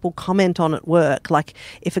what people comment on at work. Like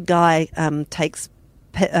if a guy takes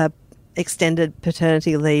extended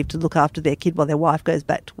paternity leave to look after their kid while their wife goes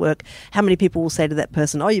back to work, how many people will say to that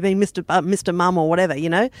person, "Oh, you're being Mr. Mum," or whatever,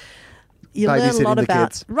 You learn a lot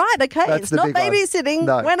about... Kids. Right, okay. That's it's not babysitting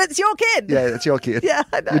when it's your kid. Yeah, it's your kid. Yeah,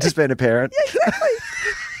 I know. You're just being a parent. Yeah, exactly.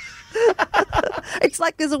 It's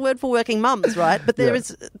like there's a word for working mums, right? But there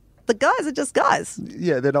is... The guys are just guys.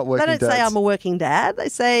 Yeah, they're not working dads. They don't say I'm a working dad.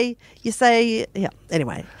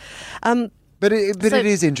 Anyway. But it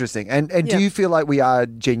is interesting. And do you feel like we are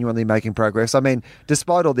genuinely making progress? I mean,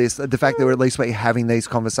 despite all this, the fact that we're at least having these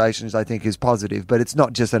conversations, I think, is positive. But it's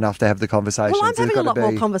not just enough to have the conversations. Well, I'm having a lot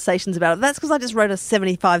more conversations about it. That's because I just wrote a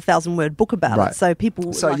 75,000-word book about it. So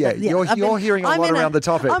people... So, you're hearing a lot around the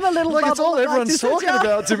topic. I'm a little... Like, it's all everyone's talking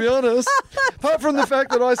about, to be honest. Apart from the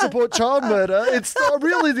fact that I support child murder, it's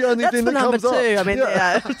really the only thing that comes up. That's number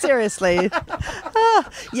 2. I mean, seriously.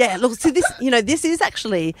 Look, so this is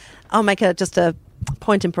actually... I'll make just a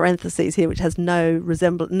point in parentheses here, which has no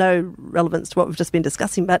relevance to what we've just been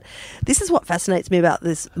discussing. But this is what fascinates me about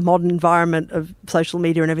this modern environment of social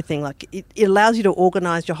media and everything. Like it allows you to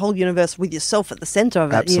organise your whole universe with yourself at the centre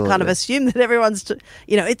of it. Absolutely. And you kind of assume that everyone's,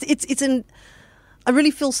 I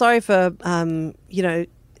really feel sorry for,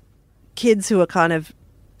 kids who are kind of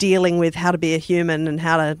dealing with how to be a human and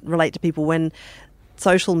how to relate to people when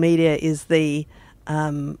social media is the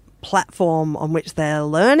platform on which they're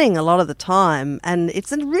learning a lot of the time, and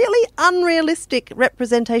it's a really unrealistic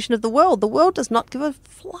representation of the world. The world does not give a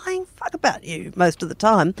flying fuck about you most of the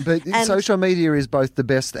time. But social media is both the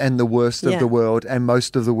best and the worst of the world, and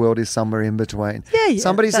most of the world is somewhere in between.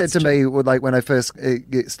 Somebody said to me, like when I first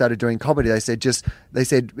started doing comedy, they said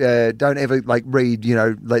don't ever read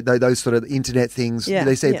those sort of internet things.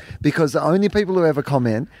 They said because the only people who ever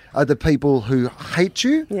comment are the people who hate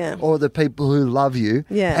you or the people who love you.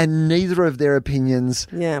 And neither of their opinions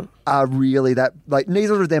are really that,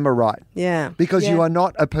 neither of them are right. Because you are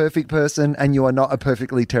not a perfect person and you are not a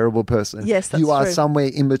perfectly terrible person. Yes, that's You are true. somewhere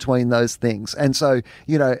in between those things. And so,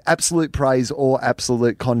 absolute praise or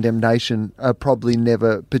absolute condemnation are probably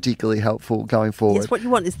never particularly helpful going forward. Yes, what you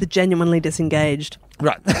want is the genuinely disengaged.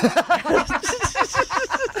 Right.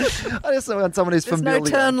 I just want someone who's familiar.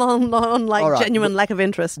 There's no turn on genuine lack of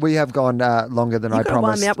interest. We have gone longer than I promised.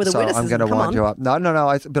 Wind me up with a so I'm witticism. going to Come wind on. you up.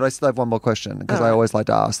 No. But I still have one more question because I always like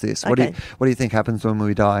to ask this. Okay. What do you think happens when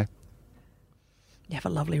we die? You have a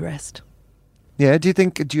lovely rest. Yeah. Do you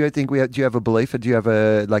have a belief? Or do you have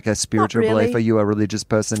a spiritual Not really. belief? Are you a religious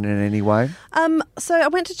person in any way? So I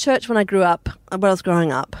went to church when I was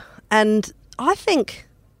growing up, and I think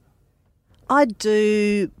I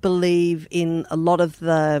do believe in a lot of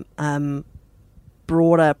the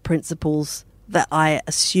broader principles that I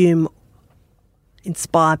assume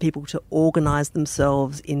inspire people to organise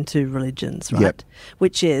themselves into religions, right? Yep.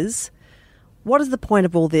 Which is, what is the point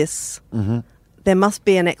of all this? Mm-hmm. There must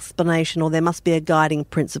be an explanation, or there must be a guiding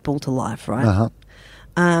principle to life, right? Uh-huh.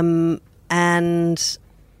 And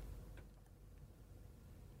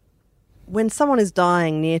when someone is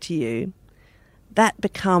dying near to you, that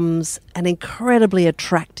becomes an incredibly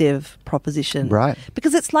attractive proposition. Right.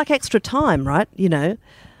 Because it's like extra time, right?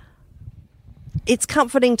 It's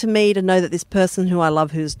comforting to me to know that this person who I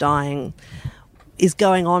love who's dying is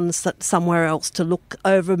going on somewhere else to look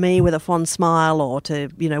over me with a fond smile, or to,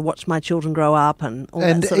 watch my children grow up and all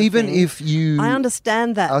that sort of even thing. if you I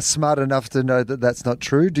understand that. are smart enough to know that that's not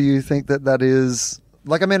true, do you think that is...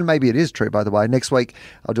 maybe it is true, by the way. Next week,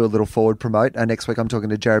 I'll do a little forward promote. Next week, I'm talking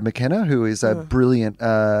to Jared McKenna, who is a brilliant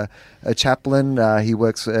a chaplain. He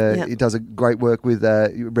works, he does a great work with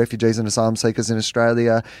refugees and asylum seekers in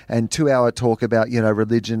Australia, and 2-hour talk about,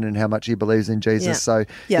 religion and how much he believes in Jesus. So,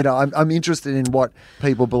 I'm interested in what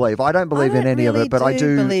people believe. I don't believe in any of it, but I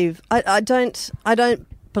do believe. I don't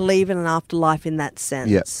believe in an afterlife in that sense.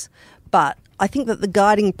 Yeah. But I think that the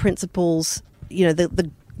guiding principles, the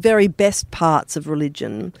very best parts of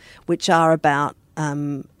religion, which are about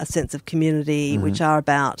a sense of community, which are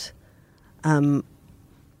about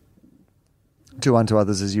do unto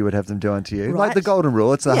others as you would have them do unto you. Right. Like the golden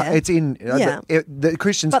rule. It's in the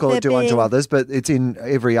Christians call it do unto others, but it's in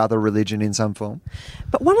every other religion in some form.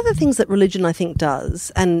 But one of the things that religion, I think,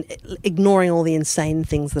 does, and ignoring all the insane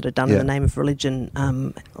things that are done in the name of religion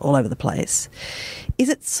all over the place, is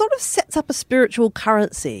it sort of sets up a spiritual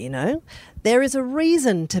currency, you know? There is a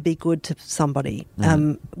reason to be good to somebody,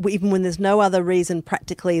 even when there's no other reason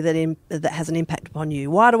practically that has an impact upon you.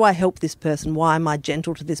 Why do I help this person? Why am I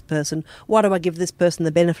gentle to this person? Why do I give this person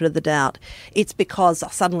the benefit of the doubt? It's because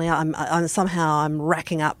suddenly I'm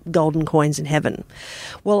racking up golden coins in heaven.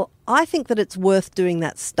 Well, I think that it's worth doing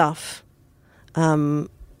that stuff.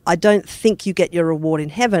 I don't think you get your reward in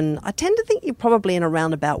heaven. I tend to think you're probably in a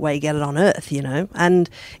roundabout way you get it on earth, you know, and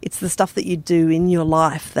it's the stuff that you do in your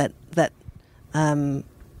life that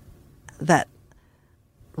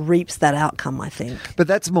reaps that outcome, I think. But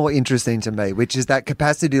that's more interesting to me, which is that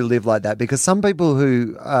capacity to live like that, because some people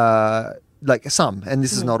who and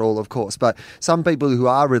this is not all, of course, but some people who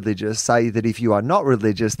are religious say that if you are not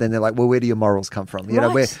religious, then they're like, well, where do your morals come from? You know,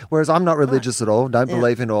 whereas I'm not religious at all, don't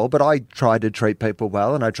believe in all, but I try to treat people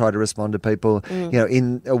well and I try to respond to people, you know,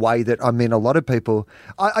 in a way that, I mean, a lot of people,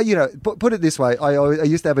 put it this way, I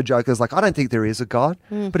used to have a joke, I was like, I don't think there is a God,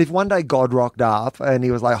 but if one day God rocked up and he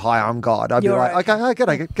was like, hi, I'm God, I'd be like,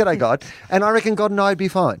 okay, g'day God, and I reckon God and I'd be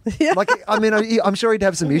fine. Like, I mean, I'm sure he'd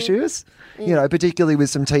have some issues, you know, particularly with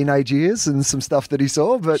some teenage years and some stuff that he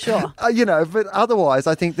saw, but but otherwise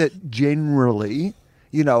I think that generally,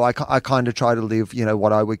 you know, I kind of try to live, you know,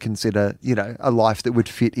 what I would consider, you know, a life that would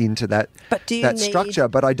fit into that structure,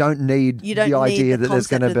 but I don't need the idea that there's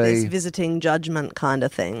going to be this visiting judgment kind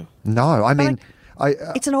of thing. No, I mean,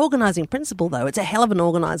 it's an organising principle, though. It's a hell of an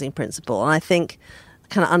organising principle, and I think I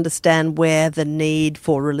kind of understand where the need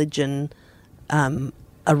for religion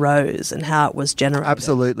arose and how it was generated.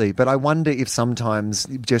 Absolutely. But I wonder if sometimes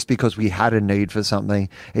just because we had a need for something,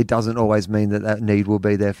 it doesn't always mean that need will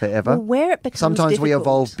be there forever. Well, where it becomes sometimes difficult, we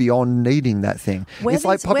evolve beyond needing that thing. It's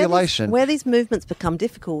like population. Where these movements become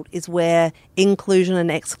difficult is where inclusion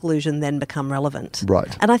and exclusion then become relevant.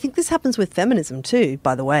 Right. And I think this happens with feminism too,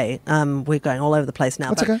 by the way. We're going all over the place now.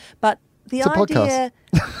 That's okay. But the idea,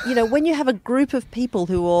 podcast. When you have a group of people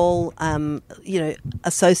who all,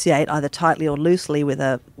 associate either tightly or loosely with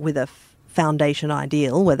a foundation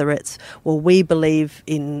ideal, whether it's, well, we believe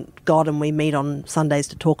in God and we meet on Sundays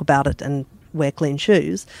to talk about it and wear clean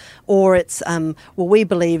shoes, or it's, we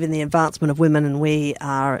believe in the advancement of women and we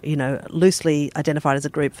are, loosely identified as a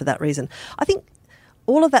group for that reason. I think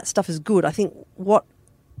all of that stuff is good. I think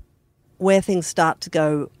where things start to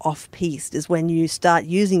go off-piste is when you start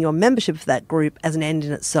using your membership of that group as an end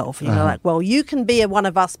in itself. Like, well, you can be one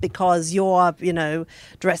of us because you're,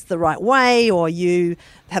 dressed the right way or you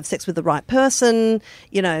have sex with the right person,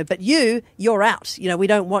 but you're out. We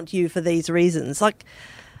don't want you for these reasons. Like,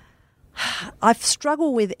 I've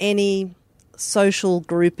struggled with any social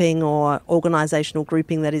grouping or organisational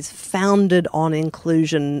grouping that is founded on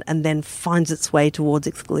inclusion and then finds its way towards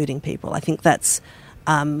excluding people. I think that's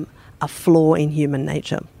a flaw in human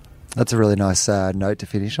nature. That's a really nice note to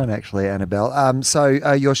finish on, actually, Annabelle. So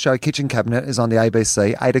your show Kitchen Cabinet is on the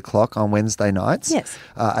ABC, 8 o'clock on Wednesday nights. Yes.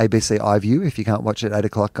 ABC iView. If you can't watch it at 8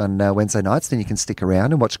 o'clock on Wednesday nights, then you can stick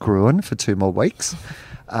around and watch Gruen for 2 more weeks.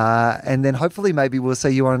 And then hopefully maybe we'll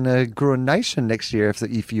see you on Gruen Nation next year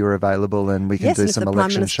if you're available and we can do some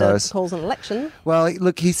election shows. Yes, if the Prime Minister calls an election. Well,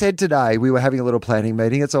 look, he said today we were having a little planning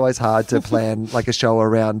meeting. It's always hard to plan like a show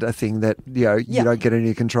around a thing that you don't get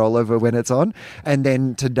any control over when it's on. And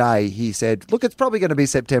then today he said, look, it's probably going to be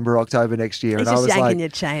September, October next year. He's and just I was yanking your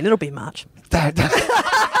chain. It'll be March.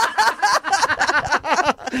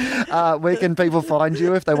 Where can people find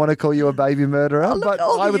you if they want to call you a baby murderer? But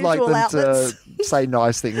I would like them outlets. to say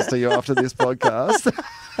nice things to you after this podcast.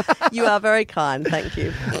 You are very kind. Thank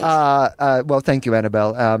you. Well, thank you,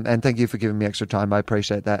 Annabelle, and thank you for giving me extra time. I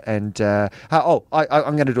appreciate that. And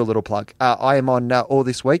I'm going to do a little plug. I am on All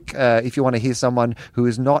This Week. If you want to hear someone who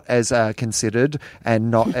is not as considered and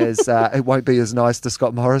not as it won't be as nice to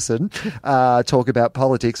Scott Morrison talk about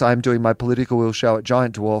politics, I am doing my Political Will show at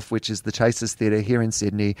Giant Dwarf, which is the Chasers Theatre here in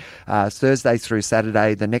Sydney, Thursday through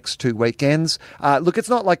Saturday, the next 2 weekends. Look, it's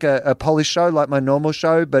not like a polished show like my normal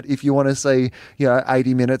show, but if you want to see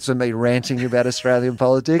 80 minutes of me ranting about Australian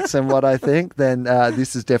politics and what I think, then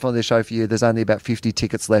this is definitely the show for you. There's only about 50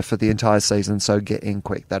 tickets left for the entire season, so get in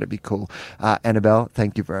quick. That'd be cool. Annabelle,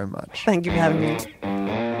 thank you very much. Thank you for having me.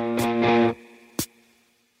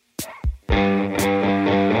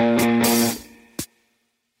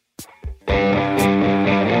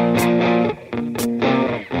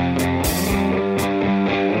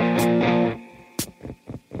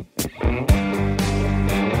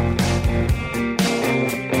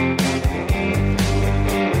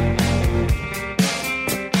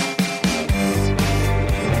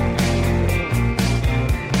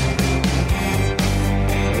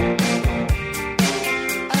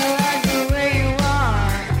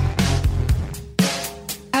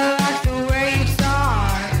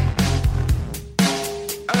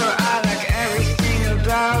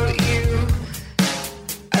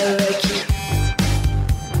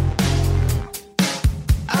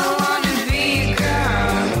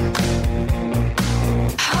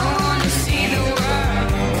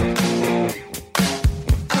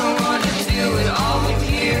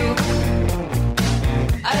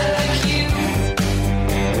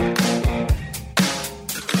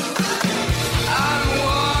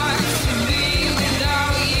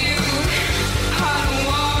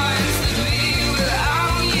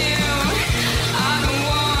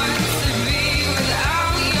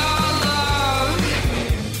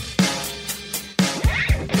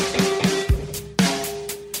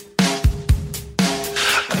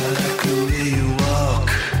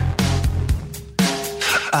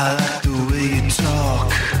 I like the way you talk.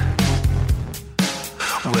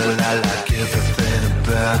 Well, I like everything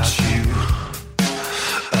about you.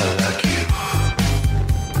 I like you.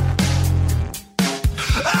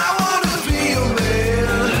 I wanna be your man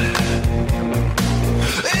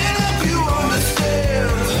and help you understand.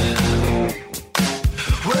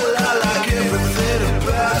 Well, I like everything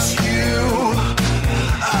about you.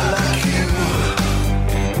 I like you.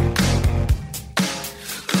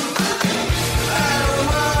 I don't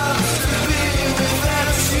want to be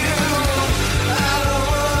without you. I don't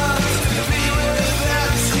want to be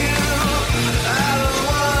without you. I don't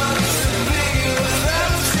want to be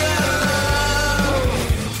without your love.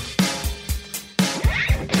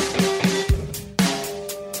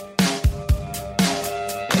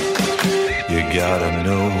 You gotta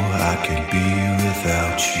know I can't be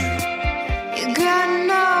without you. You gotta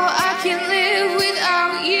know I can't live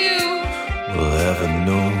without you. Well, heaven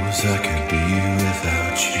knows I can't